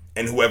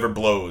 And whoever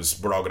blows,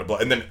 we're all going to blow.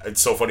 And then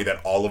it's so funny that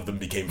all of them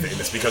became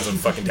famous because of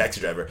fucking Taxi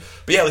Driver.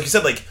 But yeah, like you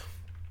said, like,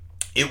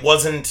 it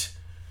wasn't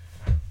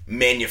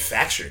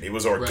manufactured. It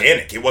was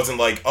organic. Right. It wasn't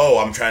like, oh,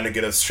 I'm trying to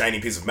get a shiny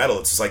piece of metal.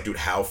 It's just like, dude,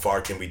 how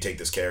far can we take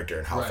this character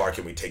and how far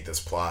can we take this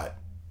plot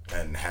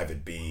and have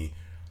it be...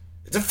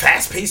 It's a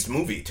fast-paced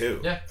movie,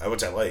 too. Yeah.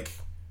 Which I like.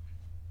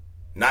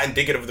 Not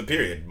indicative of the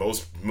period.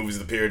 Most movies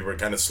of the period were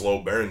kind of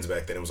slow burns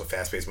back then. It was a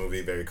fast-paced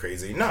movie, very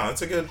crazy. No,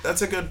 that's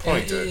a good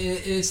point.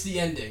 It's the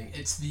ending.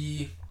 It's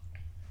the...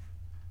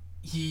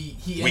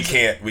 We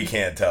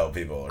can't tell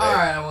people, right?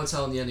 Alright, I won't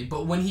tell him the ending.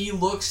 But when he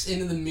looks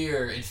into the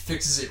mirror and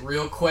fixes it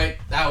real quick,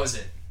 that was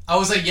it. I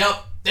was like,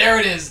 yep, there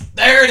it is.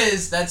 There it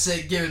is. That's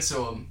it. Give it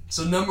to him.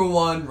 So number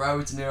 1,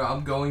 Robert De Niro.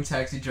 I'm going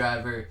Taxi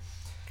Driver.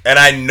 And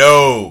I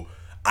know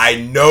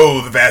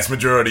the vast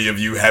majority of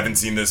you haven't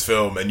seen this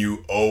film, and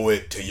you owe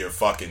it to your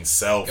fucking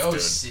self,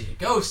 dude.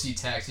 Go see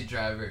Taxi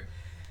Driver.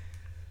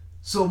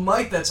 So,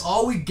 Mike, that's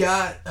all we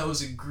got. That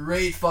was a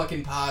great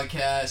fucking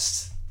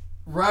podcast.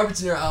 Robert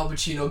De Niro, Al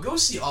Pacino. Go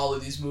see all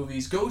of these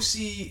movies. Go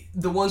see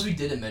the ones we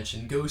didn't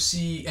mention. Go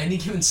see Any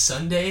Given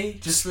Sunday,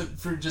 just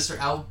for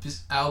Al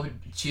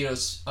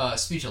Pacino's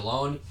speech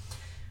alone.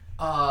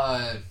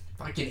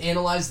 Fucking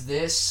Analyze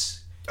This.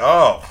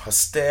 Oh,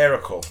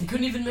 hysterical. You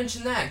couldn't even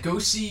mention that. Go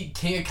see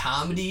King of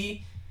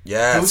Comedy.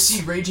 Yes. Go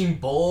see Raging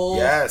Bull.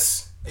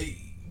 Yes.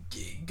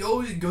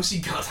 Go see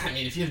Goodfellas. I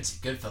mean, if you haven't seen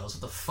Goodfellas,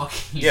 what the fuck are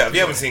you doing? If you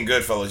haven't seen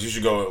Goodfellas, you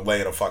should go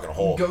lay in a fucking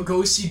hole.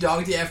 Go see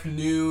Dog Day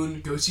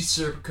Afternoon. Go see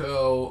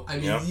Serpico. I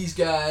mean, these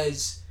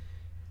guys...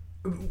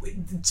 De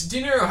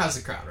Niro has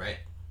the crown, right?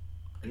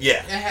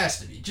 Yeah. It has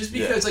to be. Just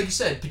because, like you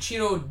said,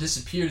 Pacino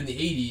disappeared in the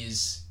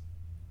 80s.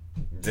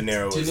 De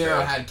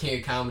Niro had King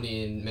of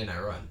Comedy and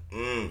Midnight Run.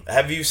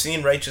 Have you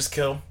seen Righteous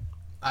Kill?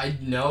 I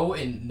know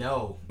and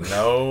no.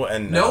 No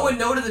and no. No and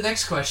no to the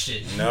next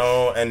question.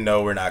 No and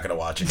no, we're not going to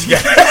watch it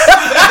together.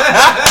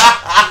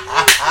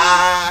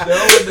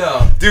 No and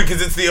no. Dude, because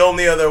it's the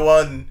only other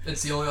one.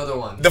 It's the only other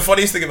one. The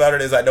funniest thing about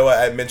it is, I know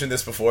I mentioned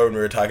this before when we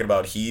were talking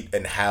about Heat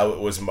and how it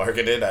was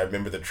marketed. I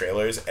remember the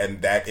trailers,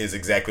 and that is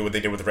exactly what they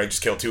did with Righteous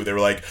Kill 2. They were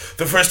like,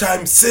 the first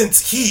time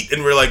since Heat,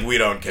 and we're like, we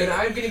don't care. And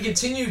I'm going to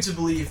continue to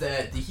believe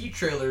that the Heat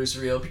trailer is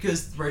real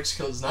because Righteous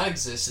Kill does not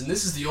exist, and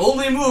this is the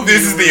only movie.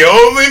 This is the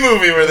only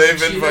movie where they've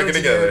been fucking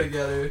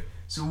together.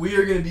 So we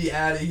are going to be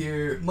out of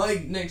here.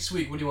 Mike, next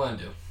week, what do you want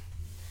to do?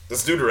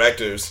 Let's do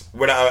directors.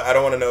 I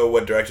don't want to know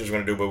what directors we're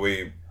going to do, but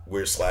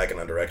we're slacking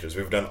on directors.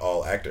 We've done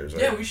all actors,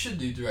 right? Yeah, we should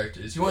do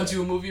directors. You want to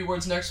do a movie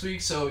awards next week,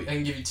 so I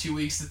can give you 2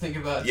 weeks to think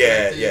about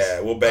directors?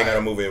 Yeah, we'll bang on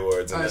a movie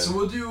awards. Alright, so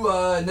we'll do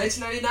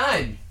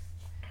 1999.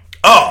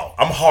 Oh,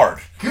 I'm hard.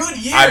 Good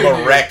year,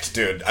 I'm erect,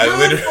 dude. I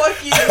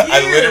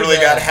literally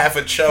got half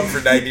a chub for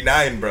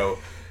 99, bro.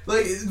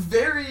 Like,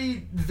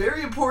 very,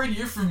 very important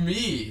year for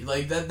me.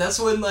 Like, that's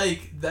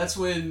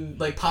when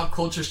pop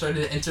culture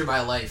started to enter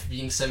my life,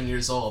 being 7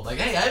 years old. Like,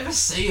 hey, I have a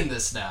say in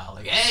this now.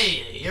 Like,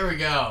 hey, here we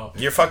go.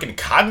 You're fucking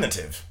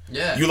cognitive.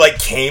 Yeah. You,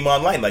 came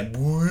online,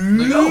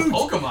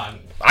 oh, Pokemon.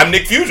 I'm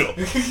Nick Fugel.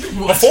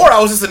 Before, I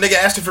was just a nigga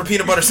asking for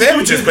peanut butter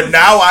sandwiches, but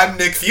now I'm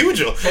Nick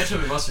Fugel. Ketchup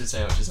and mustard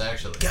sandwiches,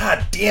 actually.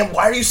 God damn,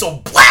 why are you so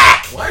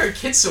black? Why are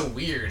kids so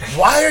weird?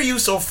 Why are you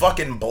so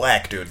fucking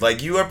black, dude?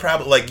 You are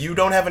probably, you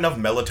don't have enough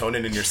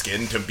melatonin in your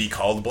skin to be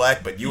called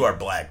black, but you are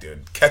black,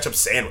 dude. Ketchup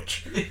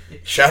sandwich.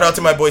 Shout out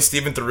to my boy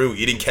Stephen Theroux,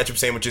 eating ketchup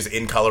sandwiches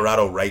in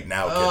Colorado right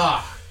now, kid.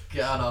 Oh,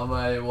 God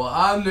almighty. Well,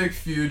 I'm Nick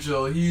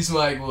Fugel. He's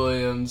Mike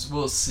Williams.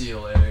 We'll see you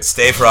later.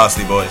 Stay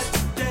frosty, boys.